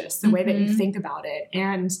conscious, the way that you think about it.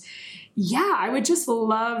 And yeah, I would just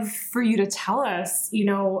love for you to tell us, you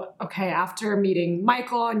know, okay, after meeting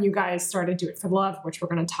Michael and you guys started Do It for Love, which we're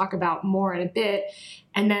going to talk about more in a bit,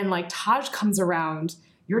 and then like Taj comes around,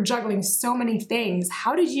 you're juggling so many things.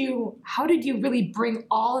 How did you really bring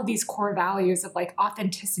all of these core values of like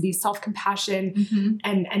authenticity, self-compassion,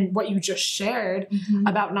 and what you just shared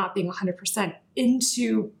about not being 100%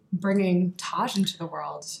 into bringing Taj into the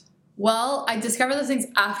world? Well, I discovered those things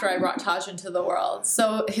after I brought Taj into the world.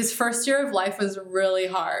 So his first year of life was really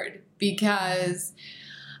hard because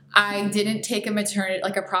I didn't take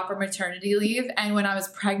a proper maternity leave. And when I was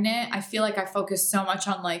pregnant, I feel like I focused so much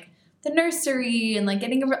on like the nursery and like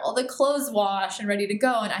getting all the clothes washed and ready to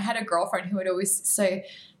go. And I had a girlfriend who would always say,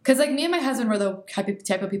 because like me and my husband were the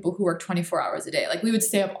type of people who work 24 hours a day. Like, we would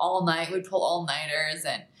stay up all night, we'd pull all-nighters,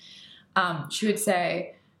 and she would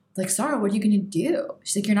say, like, Sara, what are you going to do?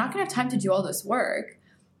 She's like, you're not going to have time to do all this work.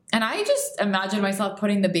 And I just imagined myself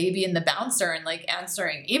putting the baby in the bouncer and like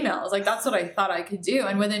answering emails. Like, that's what I thought I could do.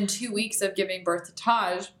 And within 2 weeks of giving birth to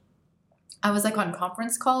Taj, I was like on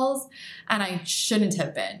conference calls, and I shouldn't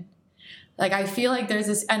have been. Like, I feel like there's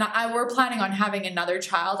this, and we're planning on having another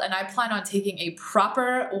child, and I plan on taking a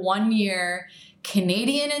proper 1 year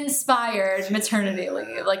Canadian-inspired maternity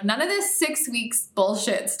leave. Like, none of this 6 weeks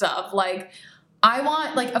bullshit stuff. Like, I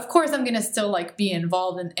want, like, of course I'm going to still like be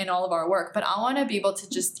involved in all of our work, but I want to be able to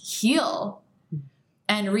just heal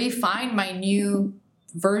and refine my new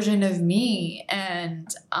version of me. And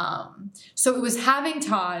so it was having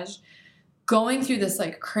Taj, going through this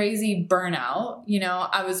like crazy burnout. You know,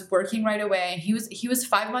 I was working right away, and he was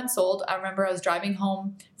 5 months old. I remember I was driving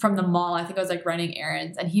home from the mall. I think I was like running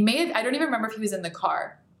errands, and I don't even remember if he was in the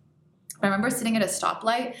car. I remember sitting at a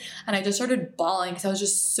stoplight, and I just started bawling because I was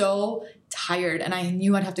just so tired, and I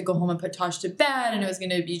knew I'd have to go home and put Taj to bed, and it was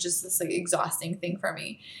going to be just this like exhausting thing for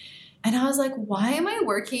me. And I was like, why am I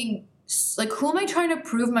working? Like, who am I trying to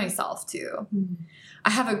prove myself to?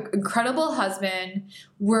 I have an incredible husband.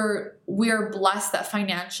 We are blessed that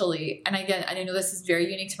financially, and again, I know this is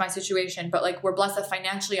very unique to my situation, but like we're blessed that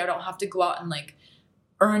financially I don't have to go out and like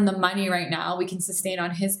earn the money right now. We can sustain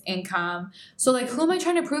on his income. So like, who am I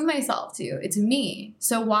trying to prove myself to? It's me.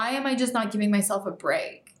 So why am I just not giving myself a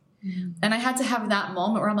break? And I had to have that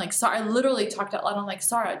moment where I'm like, Sara, I literally talked out loud. I'm like,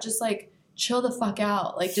 Sara, just like chill the fuck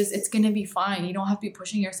out. Like, just, it's going to be fine. You don't have to be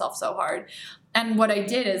pushing yourself so hard. And what I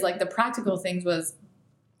did is like the practical things was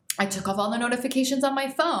I took off all the notifications on my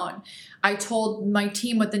phone. I told my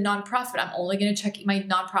team with the nonprofit, I'm only going to check my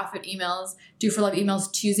nonprofit emails, Do for Love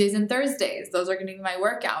emails Tuesdays and Thursdays. Those are going to be my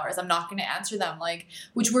work hours. I'm not going to answer them, like,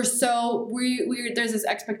 which we're so, there's this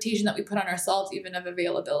expectation that we put on ourselves even of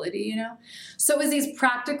availability, you know? So it was these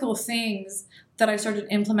practical things that I started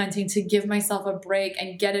implementing to give myself a break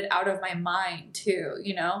and get it out of my mind too,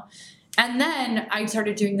 you know? And then I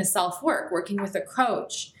started doing the self-work, working with a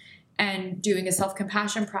coach, and doing a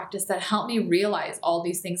self-compassion practice that helped me realize all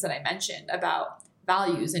these things that I mentioned about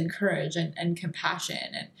values and courage and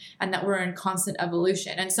compassion and that we're in constant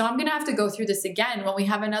evolution. And so I'm going to have to go through this again when we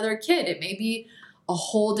have another kid. It may be a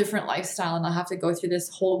whole different lifestyle, and I'll have to go through this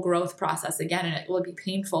whole growth process again, and it will be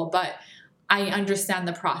painful, but I understand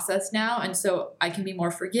the process now. And so I can be more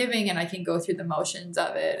forgiving, and I can go through the motions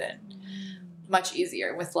of it, and much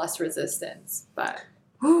easier with less resistance. But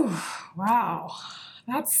Ooh, wow.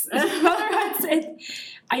 That's motherhood.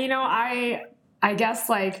 You know, I guess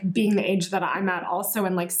like being the age that I'm at also,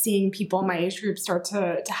 and like seeing people in my age group start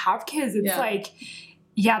to have kids, it's like,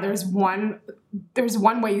 yeah, there's one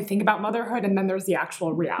way you think about motherhood, and then there's the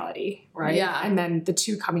actual reality, right? Yeah. And then the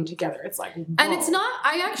two coming together, it's like, whoa. And it's not,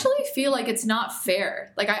 I actually feel like it's not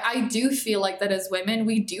fair. Like I do feel like that as women,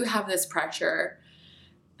 we do have this pressure.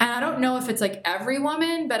 And I don't know if it's like every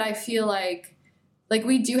woman, but I feel like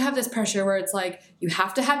we do have this pressure where it's like, you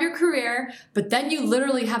have to have your career, but then you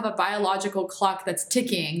literally have a biological clock that's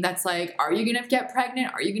ticking. That's like, are you going to get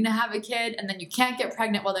pregnant? Are you going to have a kid? And then you can't get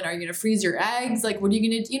pregnant. Well, then are you going to freeze your eggs? Like, what are you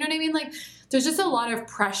going to do? You know what I mean? Like, there's just a lot of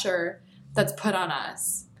pressure that's put on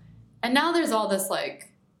us. And now there's all this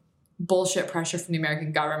like bullshit pressure from the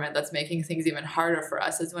American government that's making things even harder for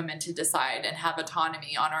us as women to decide and have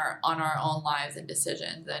autonomy on our own lives and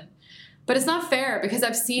decisions. But it's not fair, because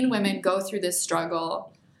I've seen women go through this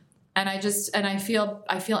struggle, and I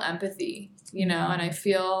feel empathy, you know, and I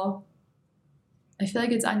feel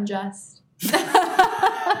like it's unjust.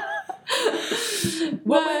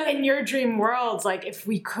 Well, in your dream world, like if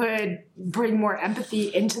we could bring more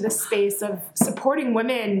empathy into the space of supporting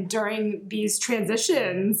women during these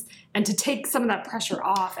transitions and to take some of that pressure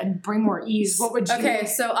off and bring more ease, what would you Okay,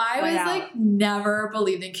 so I was like never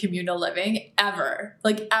believed in communal living ever.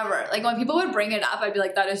 Like when people would bring it up, I'd be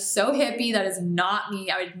like, that is so hippie. That is not me.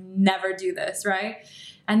 I would never do this, right?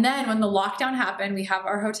 And then when the lockdown happened, we have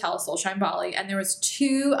our hotel, Soulshine Bali, and there was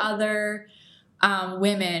two other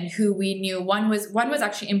women who we knew. One was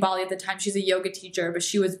actually in Bali at the time. She's a yoga teacher, but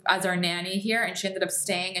she was as our nanny here, and she ended up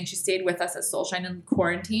staying, and she stayed with us at Soulshine in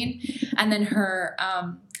quarantine. And then her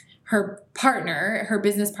partner, her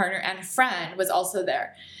business partner and friend was also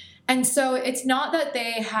there. And so it's not that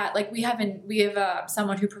they had, like, we have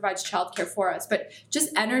someone who provides childcare for us, but just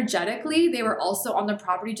energetically, they were also on the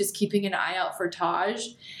property, just keeping an eye out for Taj.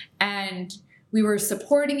 And we were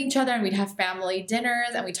supporting each other, and we'd have family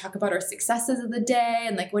dinners, and we talk about our successes of the day,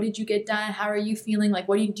 and like, what did you get done? How are you feeling? Like,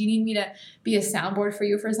 do you need me to be a soundboard for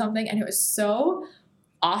you for something? And it was so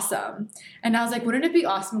awesome. And I was like, wouldn't it be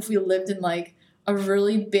awesome if we lived in like a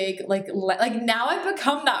really big, like now I've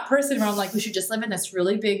become that person where I'm like, we should just live in this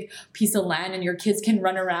really big piece of land, and your kids can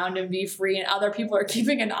run around and be free, and other people are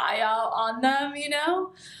keeping an eye out on them, you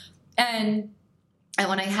know? And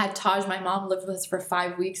when I had Taj, my mom lived with us for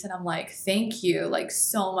 5 weeks, and I'm like, thank you, like,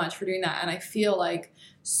 so much for doing that. And I feel like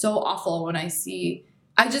so awful when I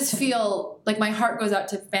just feel like my heart goes out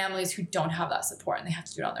to families who don't have that support, and they have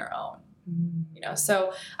to do it on their own. You know,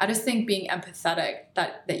 so I just think being empathetic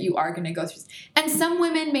that you are going to go through, and some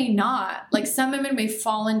women may not, like some women may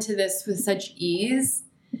fall into this with such ease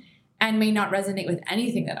and may not resonate with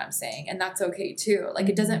anything that I'm saying. And that's okay too. Like,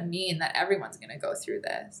 it doesn't mean that everyone's going to go through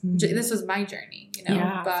this. This was my journey, you know?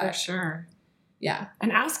 Yeah, but, for sure. Yeah.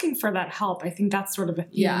 And asking for that help, I think that's sort of a theme.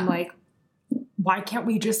 Yeah. Like, why can't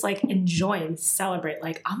we just like enjoy and celebrate?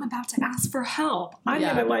 Like, I'm about to ask for help. I'm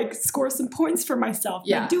going to like score some points for myself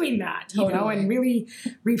by doing that, you know, and really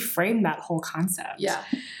reframe that whole concept. Yeah.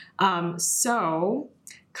 So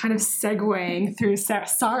kind of segueing through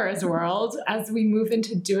Sara's world as we move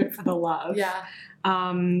into Do It for the Love. Yeah.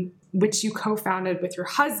 Which you co-founded with your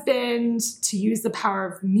husband to use the power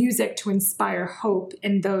of music to inspire hope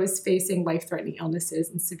in those facing life-threatening illnesses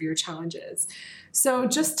and severe challenges. So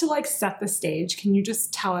just to like set the stage, can you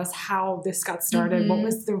just tell us how this got started? What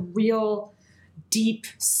was the real deep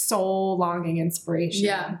soul longing inspiration?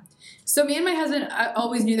 Yeah. So me and my husband, I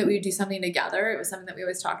always knew that we would do something together. It was something that we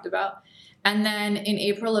always talked about. And then in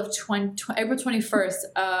April 21st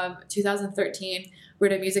of 2013, we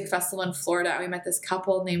were at a music festival in Florida, and we met this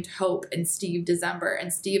couple named Hope and Steve December.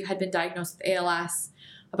 And Steve had been diagnosed with ALS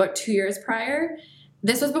about 2 years prior.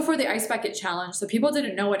 This was before the Ice Bucket Challenge, so people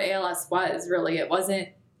didn't know what ALS was, really. It wasn't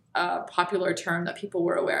a popular term that people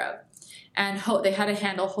were aware of. And Hope, they had a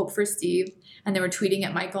handle, Hope for Steve, and they were tweeting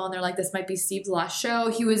at Michael, and they're like, this might be Steve's last show.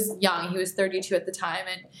 He was young. He was 32 at the time,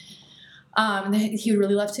 and he would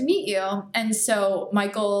really love to meet you. And so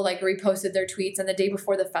Michael like reposted their tweets, and the day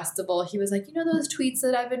before the festival, he was like, you know, those tweets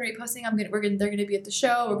that I've been reposting, they're going to be at the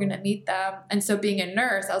show. We're going to meet them. And so being a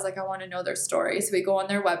nurse, I was like, I want to know their story. So we go on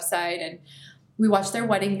their website and we watched their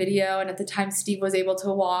wedding video. And at the time Steve was able to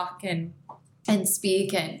walk and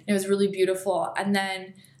speak, and it was really beautiful. And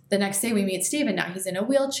then the next day we meet Steve, and now he's in a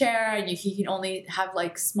wheelchair, and he can only have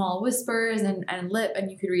like small whispers and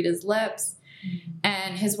you could read his lips.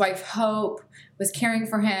 And his wife, Hope, was caring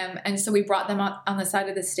for him. And so we brought them up on the side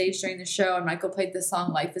of the stage during the show, and Michael played the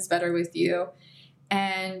song Life is Better With You.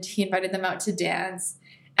 And he invited them out to dance.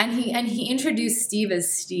 And he introduced Steve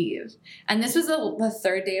as Steve. And this was the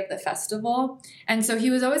third day of the festival. And so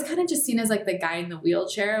he was always kind of just seen as like the guy in the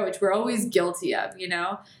wheelchair, which we're always guilty of, you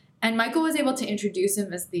know? And Michael was able to introduce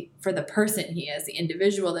him as for the person he is, the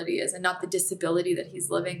individual that he is, and not the disability that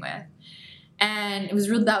he's living with. And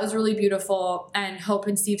that was really beautiful. And Hope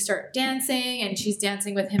and Steve start dancing, and she's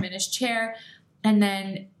dancing with him in his chair. And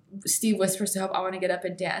then Steve whispers to Hope, I want to get up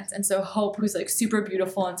and dance. And so Hope, who's like super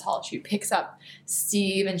beautiful and tall, she picks up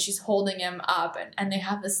Steve and she's holding him up, and they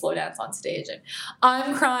have this slow dance on stage. And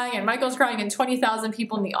I'm crying, and Michael's crying, and 20,000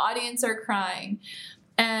 people in the audience are crying.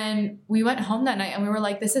 And we went home that night, and we were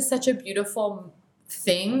like, this is such a beautiful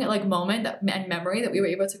thing, like moment and memory that we were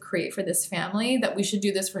able to create for this family, that we should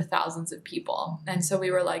do this for thousands of people. And so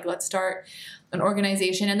we were like, let's start an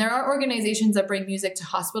organization. And there are organizations that bring music to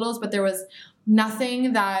hospitals, but there was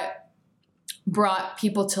nothing that brought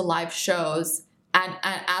people to live shows and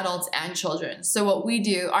adults and children. So what we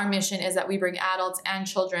do, our mission is that we bring adults and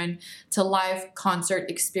children to live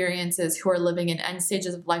concert experiences who are living in end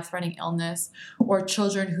stages of life-threatening illness, or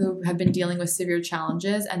children who have been dealing with severe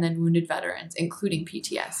challenges, and then wounded veterans, including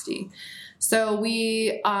PTSD. So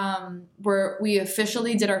we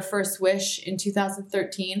officially did our first Wish in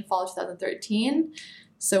 2013, fall of 2013.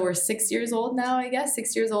 So we're 6 years old now, I guess,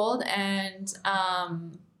 6 years old, and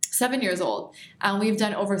 7 years old. And we've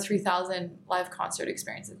done over 3,000 live concert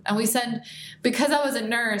experiences. And because I was a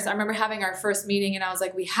nurse, I remember having our first meeting, and I was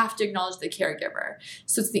like, we have to acknowledge the caregiver.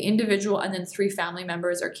 So it's the individual and then 3 family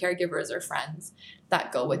members or caregivers or friends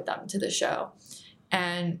that go with them to the show.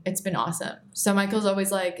 And it's been awesome. So Michael's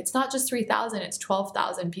always like, it's not just 3,000, it's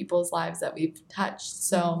 12,000 people's lives that we've touched.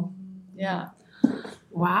 So yeah.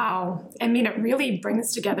 Wow. I mean, it really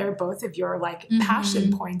brings together both of your like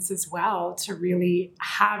passion points as well, to really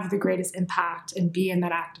have the greatest impact and be in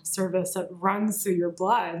that act of service that runs through your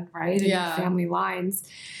blood, right? And your family lines.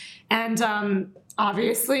 And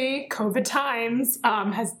obviously COVID times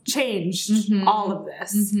has changed all of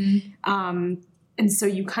this. And so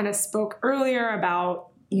you kind of spoke earlier about,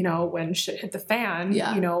 you know, when shit hit the fan,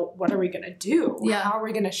 you know, what are we going to do? How are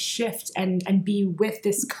we going to shift and be with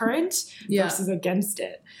this current versus against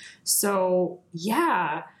it? So,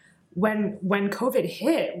 when COVID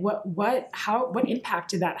hit, what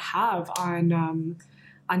impact did that have on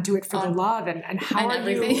Do It for the Love, and how and are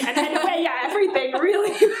everything. you? And everything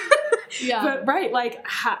really. But right, like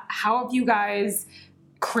how have you guys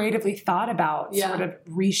creatively thought about sort of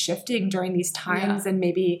reshifting during these times, and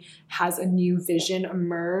maybe has a new vision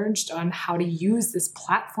emerged on how to use this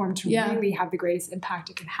platform to really have the greatest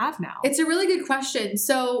impact it can have now? It's a really good question.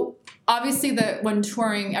 So obviously when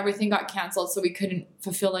touring, everything got canceled, so we couldn't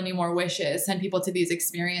fulfill any more wishes, send people to these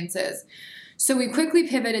experiences. So we quickly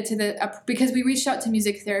pivoted to because we reached out to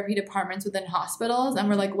music therapy departments within hospitals, and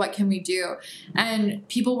we're like, what can we do? And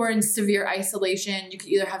people were in severe isolation. You could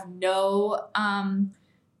either have no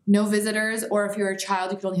visitors, or if you're a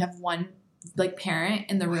child, you could only have one like parent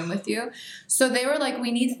in the room with you. So they were like,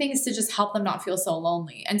 we need things to just help them not feel so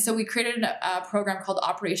lonely. And so we created a program called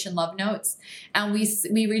Operation Love Notes. And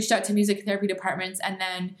we reached out to music therapy departments. And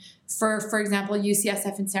then for example,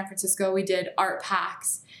 UCSF in San Francisco, we did art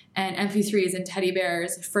packs and MP3s and teddy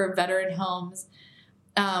bears for veteran homes.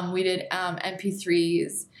 We did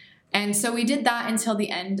MP3s. And so we did that until the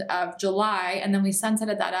end of July, and then we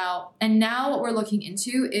sunsetted that out. And now what we're looking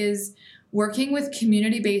into is working with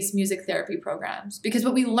community-based music therapy programs, because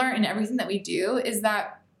what we learn in everything that we do is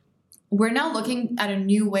that we're now looking at a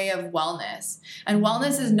new way of wellness. And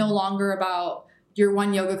wellness is no longer about your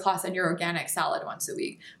one yoga class and your organic salad once a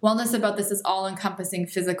week. Wellness about this is all-encompassing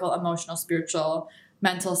physical, emotional, spiritual,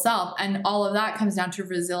 mental self. And all of that comes down to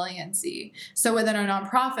resiliency. So within our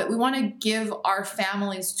nonprofit, we want to give our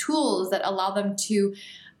families tools that allow them to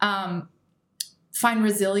find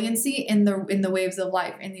resiliency in the waves of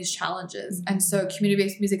life, in these challenges. And so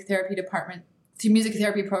community-based music therapy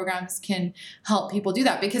programs can help people do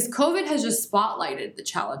that, because COVID has just spotlighted the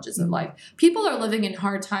challenges of life. People are living in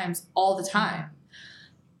hard times all the time.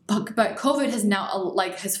 But COVID has now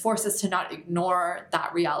has forced us to not ignore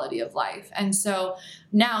that reality of life. And so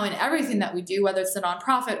now in everything that we do, whether it's the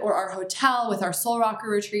nonprofit or our hotel with our Soul Rocker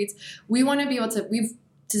retreats, we've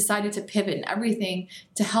decided to pivot in everything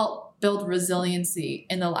to help build resiliency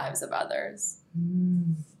in the lives of others.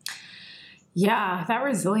 Yeah, that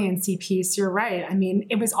resiliency piece, you're right. I mean,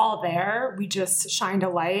 it was all there. We just shined a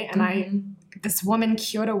light. And this woman,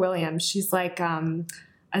 Kyoto Williams, she's like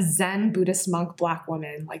a Zen Buddhist monk Black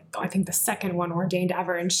woman, like I think the second one ordained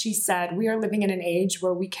ever. And she said, we are living in an age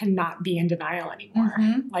where we cannot be in denial anymore.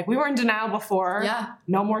 Like we were in denial before. Yeah.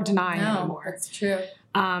 No more denying anymore. That's true.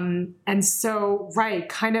 And so, right,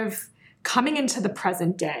 kind of coming into the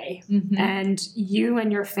present day, and you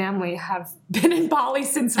and your family have been in Bali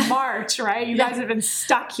since March, right? You guys have been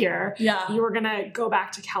stuck here. Yeah. You were going to go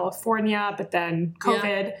back to California, but then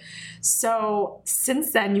COVID. Yeah. So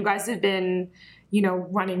since then, you guys have been,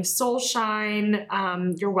 running Soulshine,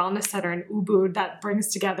 your wellness center in Ubud that brings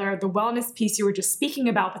together the wellness piece you were just speaking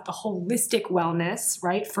about, but the holistic wellness,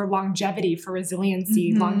 right? For longevity, for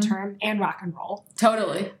resiliency, long-term, and rock and roll.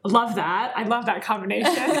 Totally. Love that. I love that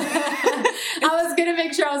combination. I was going to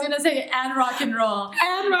make sure I was going to say and rock and roll.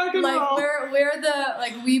 And rock and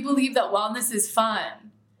roll. We believe that wellness is fun.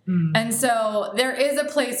 And so there is a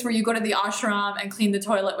place where you go to the ashram and clean the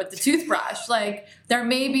toilet with the toothbrush. Like there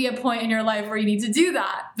may be a point in your life where you need to do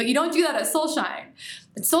that, but you don't do that at Soulshine.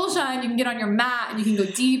 At Soulshine, you can get on your mat and you can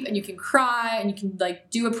go deep and you can cry and you can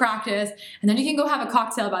do a practice, and then you can go have a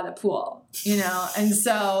cocktail by the pool, And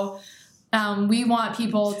so we want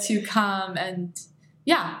people to come and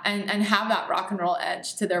have that rock and roll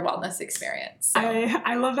edge to their wellness experience. So.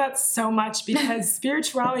 I love that so much, because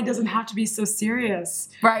spirituality doesn't have to be so serious.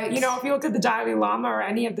 Right. If you look at the Dalai Lama or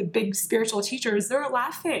any of the big spiritual teachers, they're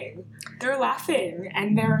laughing.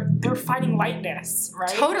 And they're finding lightness, right?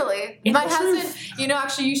 Totally. My husband,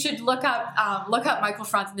 actually you should look up Michael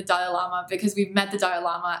Franti, the Dalai Lama, because we've met the Dalai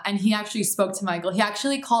Lama, and he actually spoke to Michael. He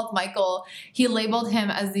actually called Michael, he labeled him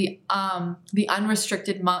as the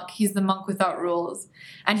unrestricted monk. He's the monk without rules.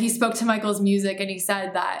 And he spoke to Michael's music, and he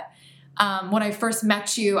said that when I first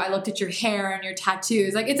met you, I looked at your hair and your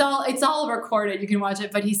tattoos. Like it's all recorded. You can watch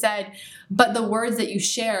it. But he said, but the words that you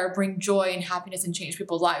share bring joy and happiness and change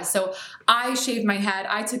people's lives. So I shaved my head.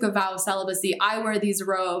 I took a vow of celibacy. I wear these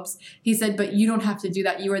robes. He said, but you don't have to do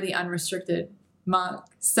that. You are the unrestricted monk.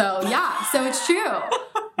 So yeah, so it's true.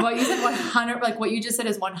 What you said, 100, like what you just said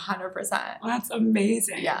is 100%. Well, that's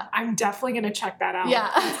amazing. Yeah. I'm definitely going to check that out. Yeah.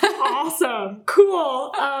 Awesome.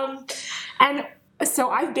 Cool. And so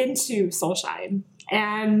I've been to Soulshine,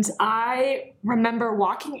 and I remember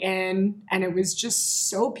walking in, and it was just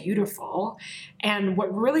so beautiful. And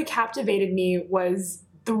what really captivated me was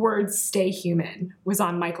the words "stay human" was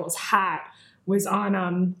on Michael's hat, was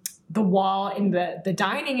on the wall in the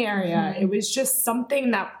dining area. It was just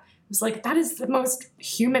something that was like, that is the most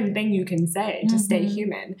human thing you can say, to stay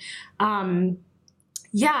human.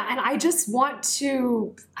 Yeah, and I just want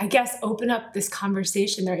to, I guess, open up this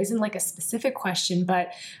conversation. There isn't like a specific question,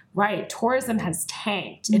 but right, tourism has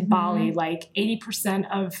tanked in Bali. Like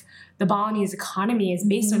 80% of the Balinese economy is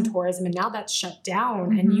based on tourism, and now that's shut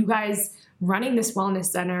down. And you guys running this wellness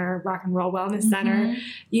center, rock and roll wellness center,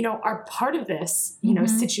 are part of this,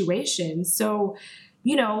 situation. So,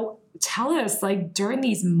 tell us, like, during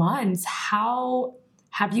these months, how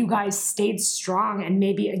have you guys stayed strong and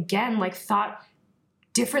maybe, again, like thought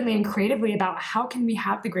differently and creatively about how can we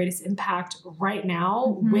have the greatest impact right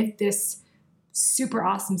now with this super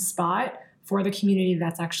awesome spot for the community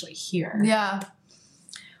that's actually here? Yeah.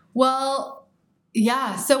 Well,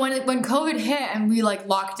 Yeah. So when COVID hit and we like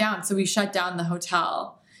locked down, so we shut down the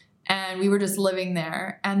hotel and we were just living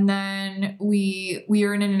there. And then we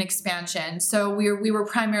were in an expansion. So we were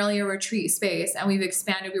primarily a retreat space, and we've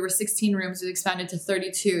expanded. We were 16 rooms. We've expanded to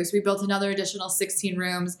 32. So we built another additional 16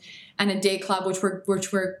 rooms and a day club,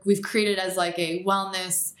 which we've created as like a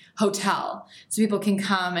wellness hotel. So people can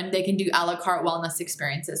come and they can do a la carte wellness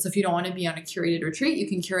experiences. So if you don't want to be on a curated retreat, you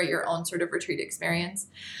can curate your own sort of retreat experience.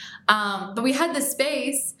 But we had this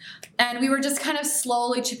space and we were just kind of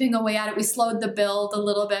slowly chipping away at it. We slowed the build a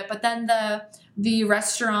little bit, but then the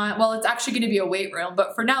restaurant, well, it's actually going to be a weight room,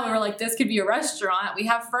 but for now we were like, this could be a restaurant. We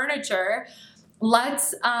have furniture.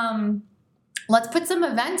 Let's put some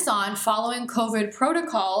events on following COVID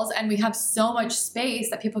protocols. And we have so much space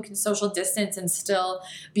that people can social distance and still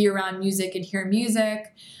be around music and hear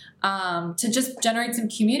music, to just generate some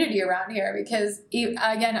community around here. Because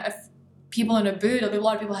again, if people in Ubud, a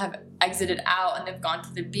lot of people have exited out and they've gone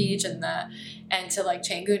to the beach and to like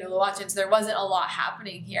Canggu and Uluwatu. So there wasn't a lot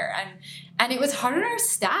happening here. And it was hard on our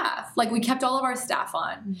staff. Like we kept all of our staff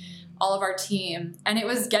on, all of our team. And it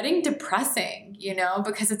was getting depressing,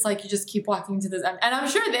 because it's like you just keep walking to this. And I'm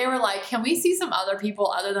sure they were like, can we see some other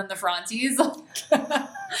people other than the Frantis?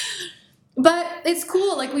 But it's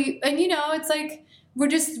cool. Like it's like,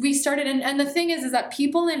 we started, and the thing is that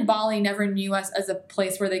people in Bali never knew us as a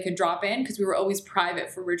place where they could drop in because we were always private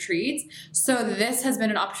for retreats. So this has been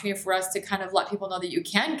an opportunity for us to kind of let people know that you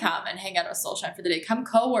can come and hang out at Soulshine for the day, come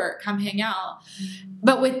co-work, come hang out.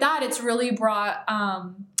 But with that, it's really brought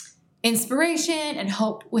inspiration and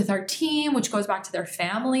hope with our team, which goes back to their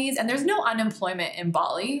families. And there's no unemployment in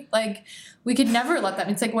Bali. Like we could never let them.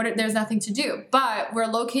 It's like there's nothing to do. But we're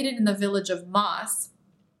located in the village of Mas.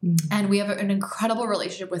 And we have an incredible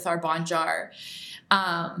relationship with our Banjar.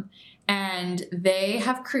 And they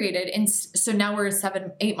have created, so now we're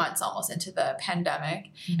 8 months almost into the pandemic.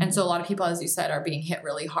 And so a lot of people, as you said, are being hit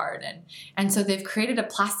really hard. And so they've created a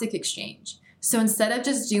plastic exchange. So instead of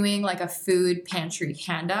just doing like a food pantry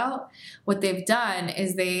handout, what they've done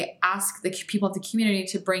is they ask the people of the community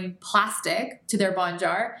to bring plastic to their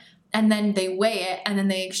Banjar, and then they weigh it, and then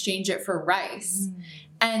they exchange it for rice.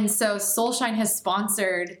 And so Soulshine has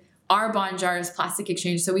sponsored our Banjar's plastic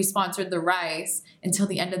exchange. So we sponsored the rice until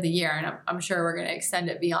the end of the year. And I'm sure we're going to extend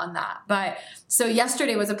it beyond that. But so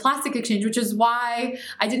yesterday was a plastic exchange, which is why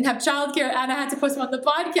I didn't have childcare and I had to post them on the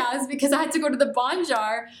podcast because I had to go to the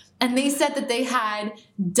Banjar. And they said that they had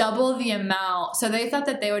double the amount. So they thought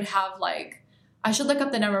that they would have I should look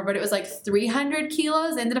up the number, but it was 300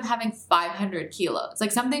 kilos. They ended up having 500 kilos,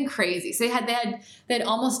 something crazy. So they had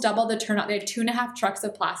almost doubled the turnout. They had 2.5 trucks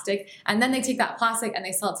of plastic, and then they take that plastic and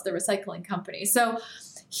they sell it to the recycling company. So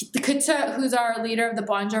Kutta, who's our leader of the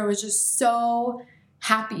Banjar, was just so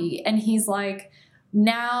happy. And he's like,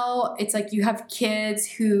 now it's like you have kids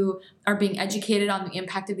who are being educated on the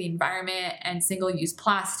impact of the environment and single-use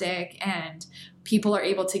plastic, and people are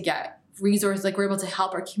able to get resources, we're able to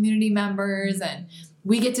help our community members, and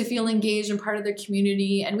we get to feel engaged and part of their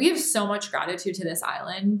community. And we have so much gratitude to this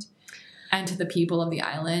island and to the people of the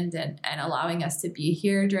island and allowing us to be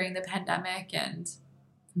here during the pandemic. And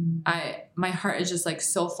my heart is just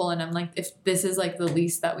so full. And I'm like, if this is the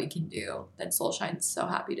least that we can do, then Soulshine's so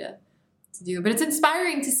happy to do. But it's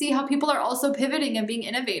inspiring to see how people are also pivoting and being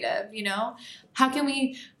innovative. How can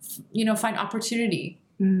we, find opportunity?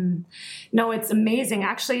 No, it's amazing.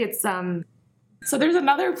 Actually, it's so there's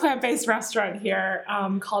another plant-based restaurant here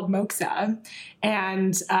called Moxa,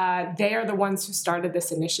 and they are the ones who started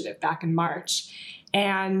this initiative back in March.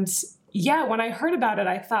 And yeah, when I heard about it,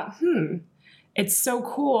 I thought, it's so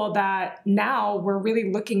cool that now we're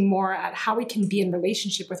really looking more at how we can be in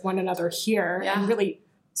relationship with one another here and really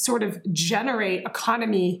sort of generate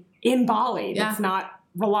economy in Bali that's not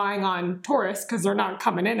relying on tourists because they're not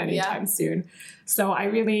coming in anytime soon. So I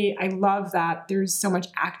love that there's so much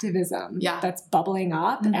activism that's bubbling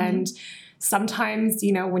up. And sometimes,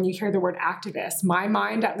 when you hear the word activist, my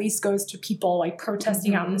mind at least goes to people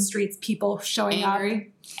protesting out in the streets, people showing up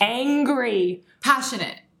angry,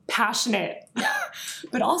 passionate,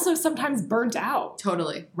 but also sometimes burnt out.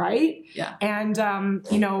 Totally. Right? Yeah. And,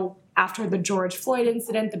 after the George Floyd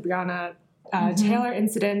incident, the Breonna Taylor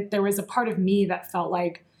incident, there was a part of me that felt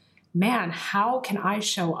like, man, how can I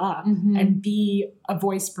show up and be a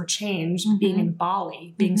voice for change being in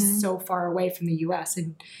Bali, being so far away from the US?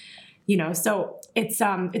 And, so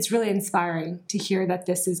it's really inspiring to hear that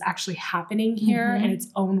this is actually happening here in its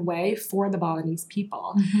own way for the Balinese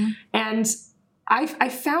people. And I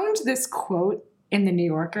found this quote in the New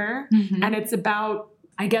Yorker, and it's about,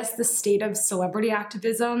 I guess, the state of celebrity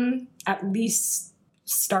activism, at least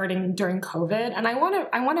starting during COVID. And I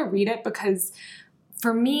want to read it because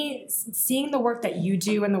for me, seeing the work that you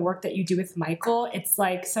do and the work that you do with Michael, it's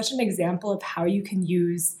like such an example of how you can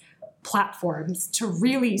use platforms to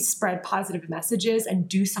really spread positive messages and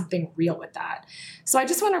do something real with that. So I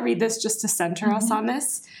just want to read this just to center us on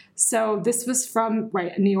this. So this was from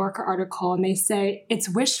a New Yorker article, and they say, it's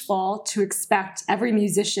wishful to expect every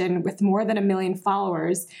musician with more than 1 million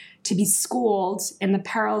followers to be schooled in the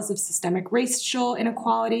perils of systemic racial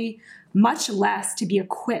inequality, much less to be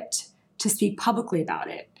equipped to speak publicly about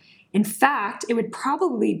it. In fact, it would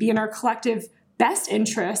probably be in our collective best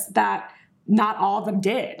interest that not all of them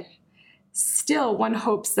did. Still, one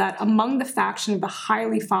hopes that among the faction of the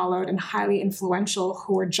highly followed and highly influential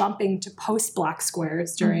who were jumping to post black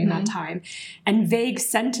squares during that time and vague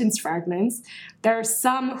sentence fragments, there are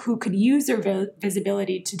some who could use their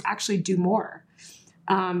visibility to actually do more.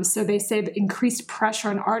 So they say the increased pressure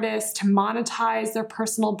on artists to monetize their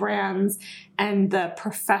personal brands and the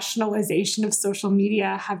professionalization of social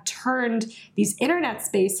media have turned these internet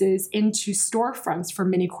spaces into storefronts for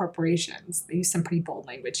many corporations. They use some pretty bold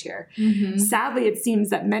language here. Sadly, it seems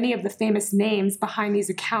that many of the famous names behind these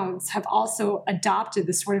accounts have also adopted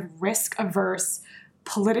this sort of risk-averse,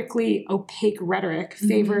 politically opaque rhetoric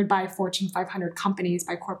favored by Fortune 500 companies,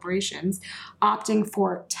 by corporations, opting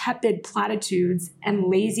for tepid platitudes and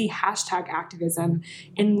lazy hashtag activism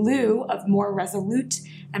in lieu of more resolute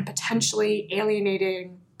and potentially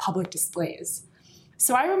alienating public displays.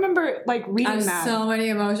 So I remember reading that. So many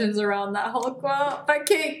emotions around that whole quote. But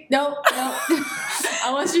Kate, no. I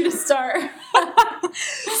want you to start.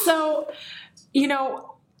 So,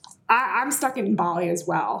 I'm stuck in Bali as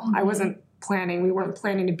well. I wasn't we weren't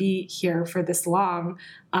planning to be here for this long.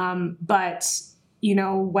 But,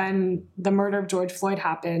 when the murder of George Floyd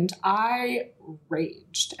happened, I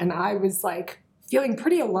raged and I was feeling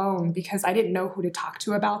pretty alone because I didn't know who to talk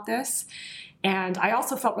to about this. And I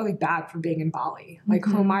also felt really bad for being in Bali.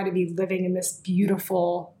 Who am I to be living in this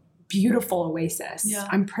beautiful, beautiful oasis? Yeah.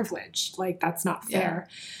 I'm privileged. That's not fair.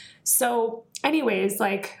 Yeah. So anyways,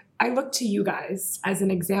 I look to you guys as an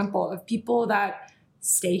example of people that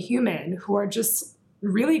stay human, who are just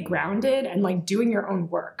really grounded and doing your own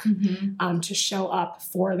work to show up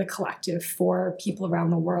for the collective, for people around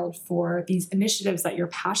the world, for these initiatives that you're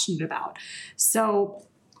passionate about. So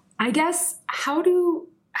I guess how do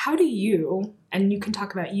you, and you can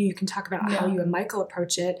talk about you can talk about how you and Michael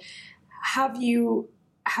approach it. Have you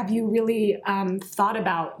really thought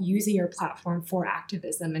about using your platform for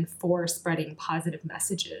activism and for spreading positive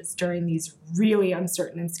messages during these really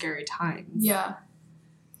uncertain and scary times? Yeah.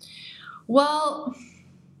 Well,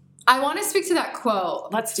 I want to speak to that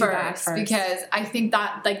quote. Let's do that first, because I think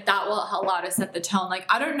that that will allow to set the tone.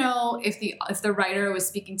 I don't know if the writer was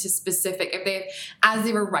speaking to specific, as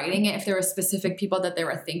they were writing it, if there were specific people that they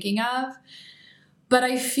were thinking of, but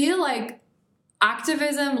I feel like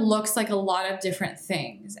activism looks like a lot of different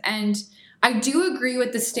things, and I do agree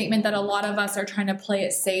with the statement that a lot of us are trying to play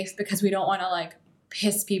it safe because we don't want to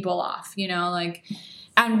piss people off,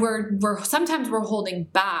 and we're sometimes we're holding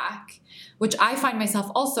back. Which I find myself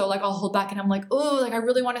also, I'll hold back and I'm I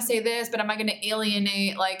really want to say this, but am I going to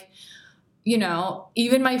alienate,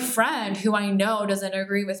 even my friend who I know doesn't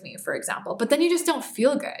agree with me, for example. But then you just don't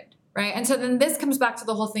feel good, right? And so then this comes back to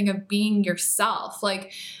the whole thing of being yourself.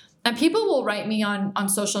 And people will write me on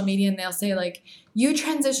social media and they'll say, you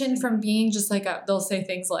transitioned from being just they'll say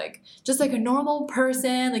things just a normal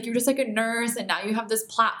person, you're just a nurse, and now you have this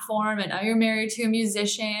platform, and now you're married to a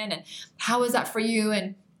musician, and how is that for you?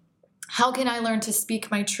 And how can I learn to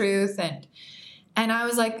speak my truth? And I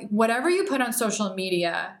was whatever you put on social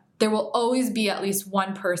media, there will always be at least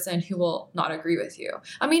one person who will not agree with you.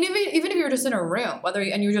 I mean, even if you're just in a room,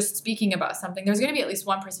 and you're just speaking about something, there's going to be at least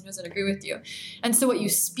one person who doesn't agree with you. And so what you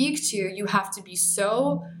speak to, you have to be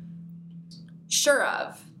so sure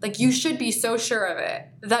of. You should be so sure of it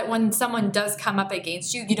that when someone does come up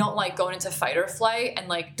against you, you don't go into fight or flight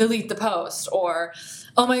and delete the post, or,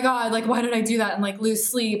 oh my God, why did I do that? And lose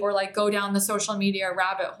sleep, or go down the social media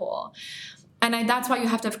rabbit hole. And that's why you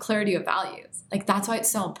have to have clarity of values. That's why it's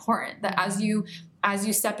so important that as you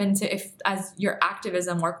step into, as your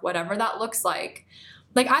activism work, whatever that looks like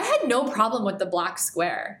I had no problem with the black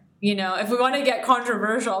square, if we want to get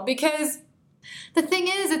controversial, because the thing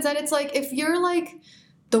is, it's that it's if you're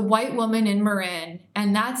the white woman in Marin,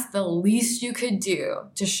 and that's the least you could do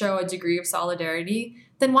to show a degree of solidarity,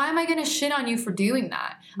 then why am I going to shit on you for doing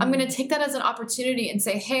that? I'm going to take that as an opportunity and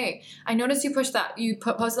say, hey, I noticed you posted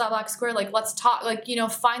that black square, like, let's talk, like, you know,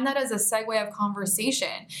 find that as a segue of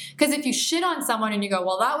conversation. Because if you shit on someone and you go,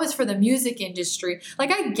 well, that was for the music industry,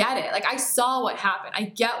 like, I get it. Like, I saw what happened. I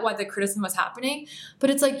get why the criticism was happening, but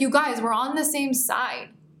it's like, you guys, we're on the same side.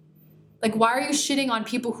 Like, why are you shitting on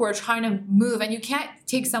people who are trying to move? And you can't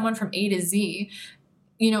take someone from A to Z.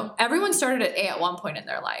 You know, everyone started at A at one point in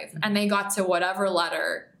their life, and they got to whatever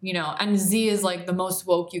letter, you know, and Z is like the most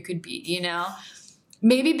woke you could be, you know?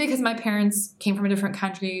 Maybe because my parents came from a different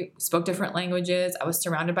country, spoke different languages, I was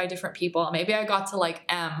surrounded by different people. Maybe I got to like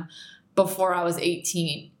M before I was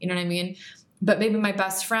 18, you know what I mean? But maybe my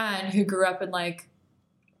best friend who grew up in like,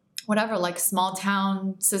 whatever, like small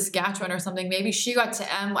town Saskatchewan or something, maybe she got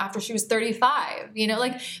to M after she was 35, you know,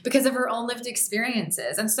 like because of her own lived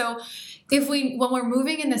experiences. And so when we're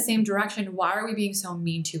moving in the same direction, why are we being so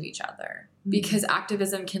mean to each other? Because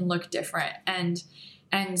activism can look different.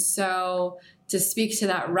 And so to speak to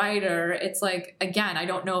that writer, it's like, again, I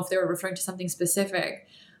don't know if they were referring to something specific,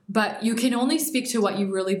 but you can only speak to what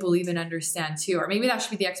you really believe and understand too. Or maybe that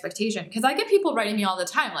should be the expectation. Because I get people writing me all the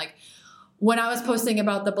time, like, when I was posting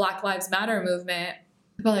about the Black Lives Matter movement,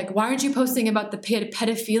 people are like, why aren't you posting about the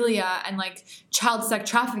pedophilia and like child sex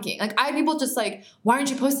trafficking? Like I have people just like, why aren't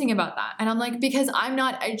you posting about that? And I'm like, because I'm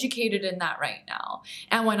not educated in that right now.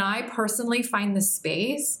 And when I personally find the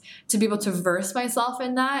space to be able to verse myself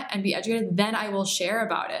in that and be educated, then I will share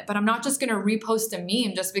about it. But I'm not just going to repost a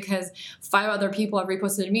meme just because 5 other people have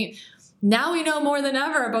reposted a meme. Now we know more than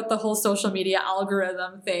ever about the whole social media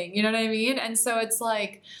algorithm thing. You know what I mean? And so it's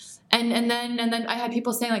like, And then I had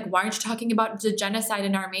people saying like, why aren't you talking about the genocide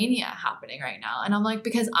in Armenia happening right now? And I'm like,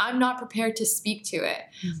 because I'm not prepared to speak to it.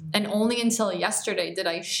 Mm-hmm. And only until yesterday did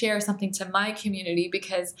I share something to my community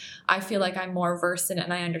because I feel like I'm more versed in it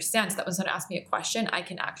and I understand. So that when someone asks me a question, I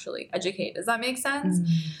can actually educate. Does that make sense?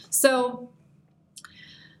 Mm-hmm. So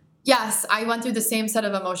yes, I went through the same set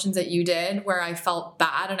of emotions that you did where I felt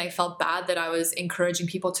bad, and I felt bad that I was encouraging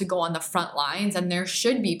people to go on the front lines, and there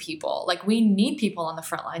should be people. Like, we need people on the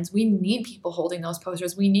front lines. We need people holding those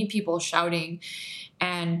posters. We need people shouting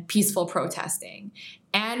and peaceful protesting.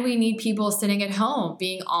 And we need people sitting at home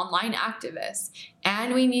being online activists.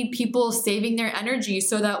 And we need people saving their energy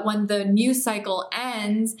so that when the news cycle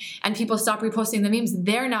ends and people stop reposting the memes,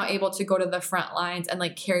 they're now able to go to the front lines and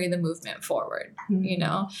like carry the movement forward, you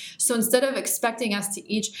know? So instead of expecting us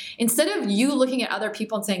to instead of you looking at other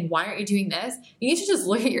people and saying, why aren't you doing this? You need to just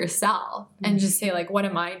look at yourself and just say like, what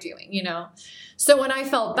am I doing, you know? So when I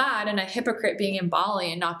felt bad and a hypocrite being in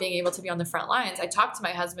Bali and not being able to be on the front lines, I talked to my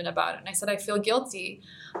husband about it and I said, I feel guilty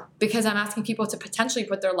because I'm asking people to potentially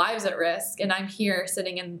put their lives at risk and I'm here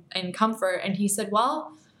sitting in comfort. And he said,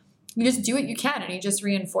 well, you just do what you can. And he just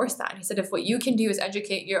reinforced that. And he said, if what you can do is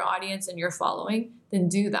educate your audience and your following, then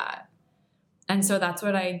do that. And so that's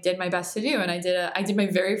what I did my best to do. And I did my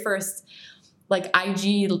very first like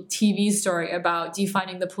IG TV story about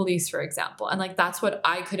defunding the police, for example. And like, that's what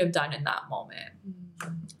I could have done in that moment.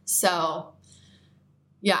 So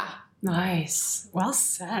yeah. Nice. Well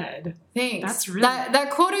said. Thanks. That's really that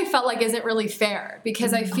quote I felt like isn't really fair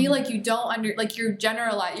because I feel like you don't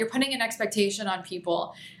you're putting an expectation on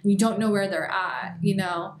people and you don't know where they're at, you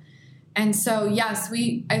know? And so yes,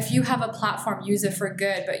 if you have a platform, use it for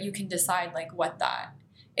good, but you can decide like what that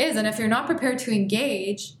is. And if you're not prepared to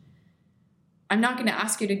engage, I'm not going to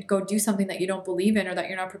ask you to go do something that you don't believe in or that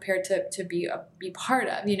you're not prepared to be part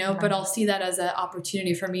of, you know, but I'll see that as an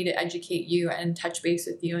opportunity for me to educate you and touch base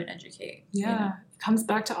with you and educate. Yeah. You know? It comes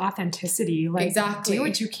back to authenticity. Like, exactly. Do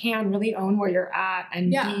what you can, really own where you're at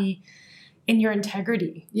and be in your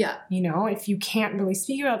integrity. Yeah. You know, if you can't really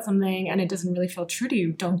speak about something and it doesn't really feel true to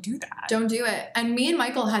you, don't do that. Don't do it. And me and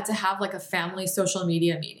Michael had to have like a family social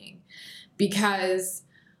media meeting because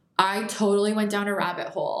I totally went down a rabbit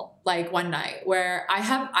hole like one night where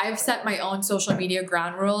I've set my own social media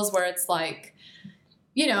ground rules where it's like,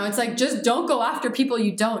 you know, it's like, just don't go after people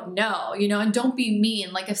you don't know, you know, and don't be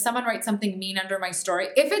mean. Like if someone writes something mean under my story,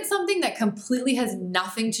 if it's something that completely has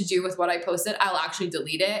nothing to do with what I posted, I'll actually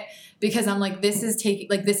delete it because I'm like, this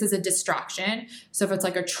is a distraction. So if it's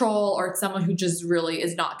like a troll or it's someone who just really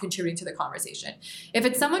is not contributing to the conversation, if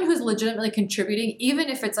it's someone who's legitimately contributing, even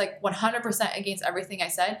if it's like 100% against everything I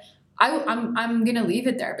said, I'm going to leave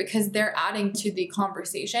it there because they're adding to the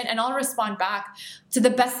conversation and I'll respond back to the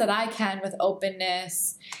best that I can with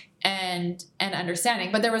openness and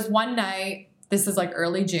understanding. But there was one night, this is like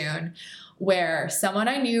early June, where someone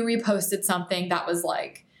I knew reposted something that was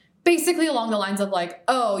like basically along the lines of like,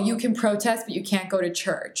 oh, you can protest, but you can't go to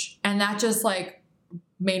church. And that just like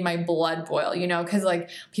made my blood boil, you know, because like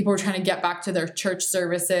people were trying to get back to their church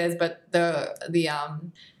services, but the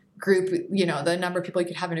group, you know, the number of people you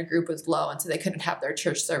could have in a group was low, and so they couldn't have their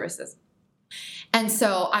church services. And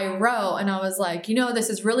so I wrote and I was like, you know, this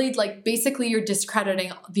is really like basically you're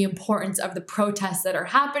discrediting the importance of the protests that are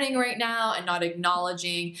happening right now and not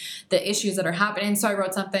acknowledging the issues that are happening. So I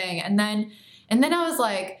wrote something, and then I was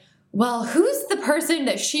like, well, who's the person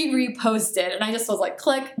that she reposted? And I just was like,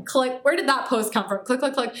 click, click. Where did that post come from? Click,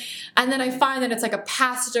 click, click. And then I find that it's like a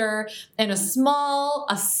pastor in a small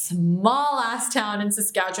ass town in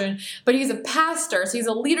Saskatchewan, but he's a pastor. So he's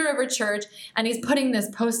a leader of a church, and he's putting this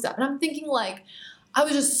post up. And I'm thinking like, I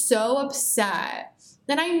was just so upset.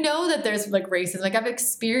 And I know that there's like racism, like I've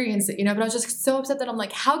experienced it, you know, but I was just so upset that I'm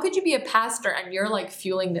like, how could you be a pastor and you're like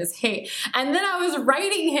fueling this hate? And then I was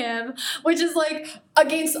writing him, which is like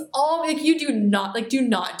against all, like you do not do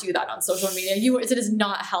that on social media. It is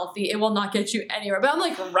not healthy. It will not get you anywhere. But I'm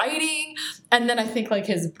like writing, and then I think like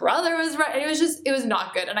his brother was right. It was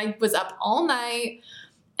not good. And I was up all night.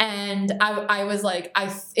 And I was like,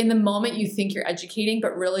 in the moment you think you're educating,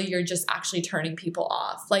 but really you're just actually turning people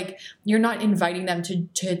off. Like you're not inviting them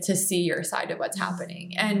to see your side of what's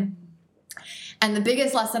happening. And the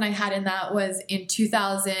biggest lesson I had in that was in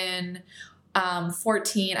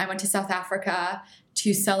 2014, I went to South Africa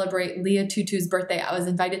to celebrate Leah Tutu's birthday. I was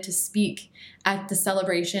invited to speak at the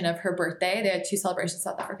celebration of her birthday. They had 2 celebrations in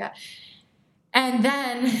South Africa. And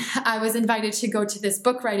then I was invited to go to this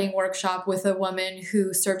book writing workshop with a woman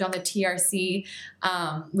who served on the TRC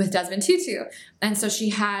with Desmond Tutu. And so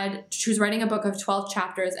she was writing a book of 12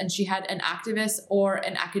 chapters, and she had an activist or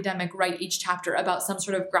an academic write each chapter about some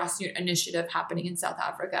sort of grassroots initiative happening in South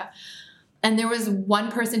Africa. And there was one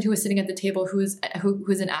person who was sitting at the table who's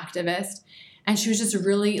an activist. And she was just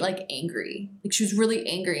really like angry. Like she was really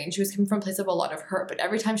angry, and she was coming from a place of a lot of hurt. But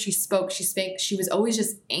every time she spoke, she was always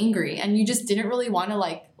just angry, and you just didn't really want to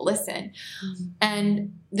like listen. Mm-hmm.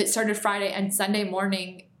 And it started Friday, and Sunday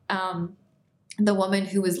morning, the woman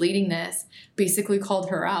who was leading this basically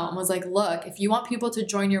called her out and was like, look, if you want people to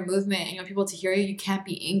join your movement and you want people to hear you, you can't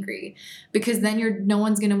be angry, because then no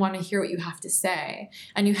one's going to want to hear what you have to say.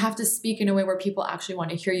 And you have to speak in a way where people actually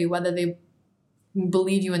want to hear you, whether they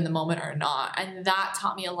believe you in the moment or not. And that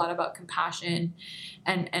taught me a lot about compassion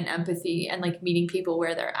and empathy, and like meeting people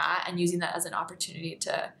where they're at and using that as an opportunity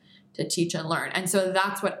to teach and learn. And so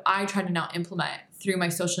that's what I try to now implement through my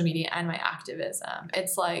social media and my activism.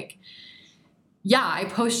 It's like, yeah, I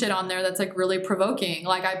posted on there that's like really provoking.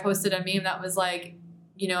 Like I posted a meme that was like,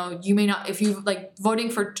 you know, you may not, if you like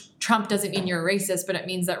voting for Trump doesn't mean you're a racist, but it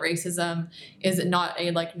means that racism is not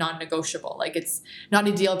a like non-negotiable. Like it's not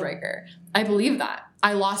a deal breaker. I believe that.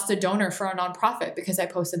 I lost a donor for a nonprofit because I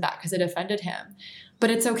posted that because it offended him.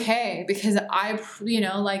 But it's okay, because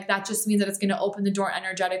like that just means that it's going to open the door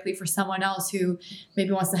energetically for someone else who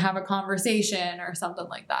maybe wants to have a conversation or something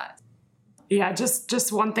like that. Yeah,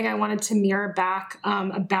 just one thing I wanted to mirror back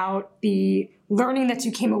about the learning that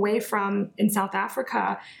you came away from in South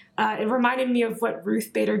Africa. It reminded me of what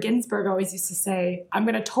Ruth Bader Ginsburg always used to say. I'm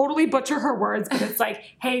going to totally butcher her words, but it's like,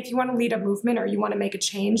 hey, if you want to lead a movement or you want to make a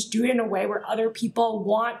change, do it in a way where other people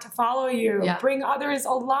want to follow you. Yeah. Bring others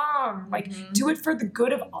along. Like, do it for the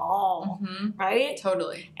good of all, right?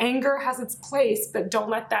 Totally. Anger has its place, but don't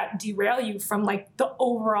let that derail you from like the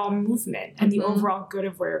overall movement and the overall good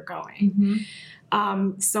of where you're going.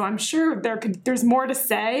 So I'm sure there's more to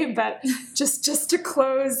say, but just to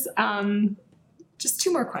close, just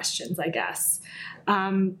 2 more questions, I guess.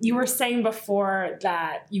 You were saying before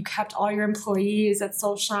that you kept all your employees at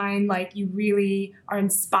Soulshine, like you really are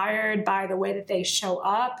inspired by the way that they show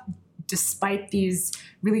up despite these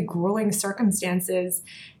really grueling circumstances.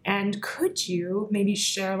 And could you maybe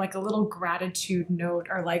share like a little gratitude note,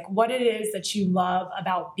 or like what it is that you love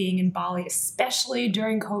about being in Bali, especially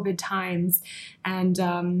during COVID times, and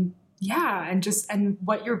and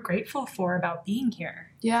what you're grateful for about being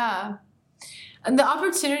here? Yeah. And the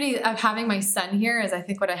opportunity of having my son here is, I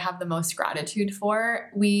think, what I have the most gratitude for.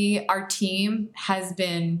 Our team has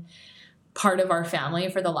been part of our family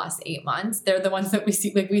for the last 8 months. They're the ones that we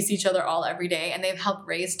see each other all every day, and they've helped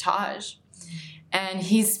raise Taj. And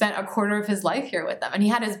he's spent a quarter of his life here with them. And he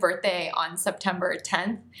had his birthday on September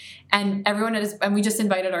 10th. And and we just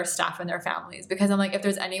invited our staff and their families, because I'm like, if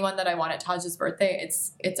there's anyone that I want at Taj's birthday,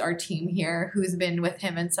 it's our team here who's been with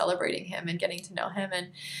him and celebrating him and getting to know him.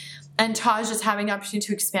 And Taj is having the opportunity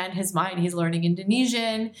to expand his mind. He's learning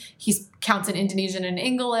Indonesian. He counts in Indonesian and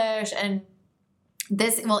English. And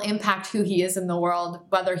this will impact who he is in the world,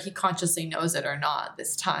 whether he consciously knows it or not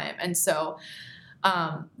this time. And so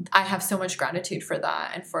I have so much gratitude for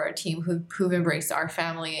that, and for our team who've embraced our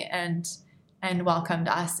family and welcomed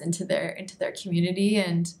us into their community.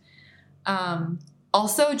 And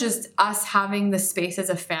also just us having the space as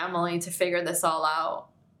a family to figure this all out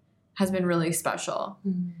has been really special.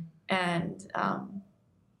 And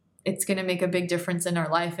it's going to make a big difference in our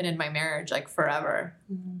life and in my marriage, like forever.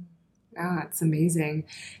 Yeah, it's amazing.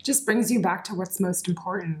 It just brings you back to what's most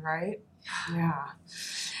important, right? Yeah.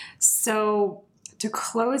 So to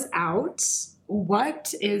close out,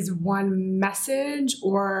 what is one message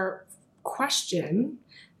or question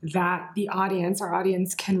that our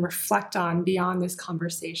audience can reflect on beyond this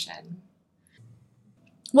conversation?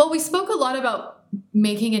 Well, we spoke a lot about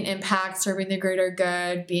making an impact, serving the greater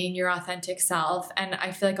good, being your authentic self. And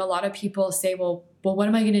I feel like a lot of people say, well, what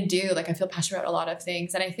am I going to do? Like, I feel passionate about a lot of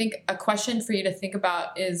things. And I think a question for you to think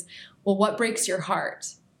about is, well, what breaks your heart?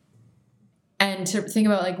 And to think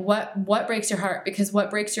about like, what breaks your heart? Because what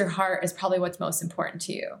breaks your heart is probably what's most important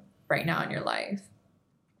to you right now in your life.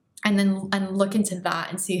 And then look into that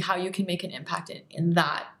and see how you can make an impact in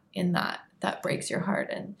that breaks your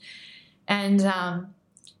heart. And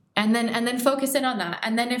then focus in on that.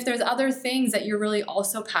 And then if there's other things that you're really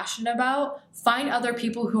also passionate about, find other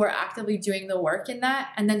people who are actively doing the work in that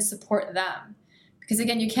and then support them. Because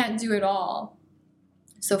again, you can't do it all.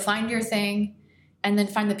 So find your thing and then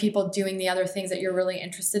find the people doing the other things that you're really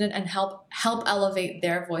interested in and help elevate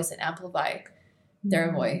their voice and amplify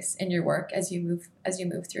their voice in your work as you move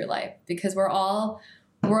through life. Because all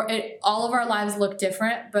of our lives look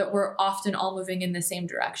different, but we're often all moving in the same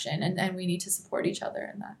direction, and we need to support each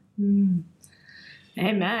other in that.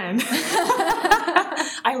 Amen.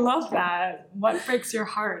 I love that. What breaks your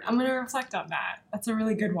heart? I'm going to reflect on that. That's a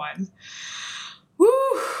really good one. Woo,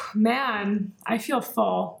 man, I feel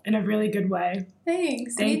full in a really good way.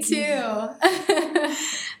 Thanks. Thank Me you. too.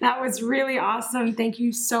 That was really awesome. Thank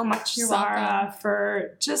you so much, You're Sara, welcome.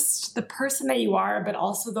 for just the person that you are, but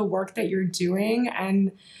also the work that you're doing.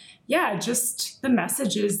 And yeah, just the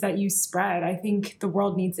messages that you spread. I think the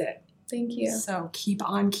world needs it. Thank you. So keep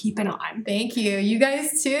on keeping on. Thank you. You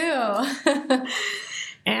guys too.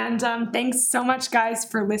 And thanks so much, guys,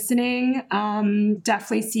 for listening.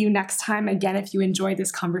 Definitely see you next time. Again, if you enjoyed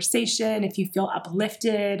this conversation, if you feel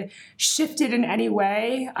uplifted, shifted in any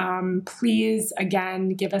way, please, again,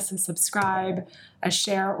 give us a subscribe, a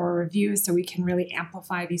share, or a review so we can really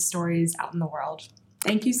amplify these stories out in the world.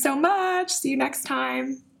 Thank you so much. See you next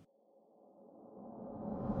time.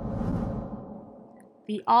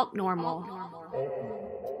 The Alt Normal.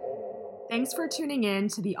 Thanks for tuning in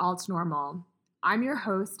to The Alt Normal. I'm your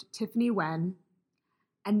host, Tiffany Wen,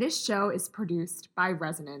 and this show is produced by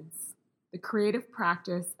Resonance, the creative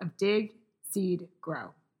practice of dig, seed,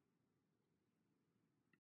 grow.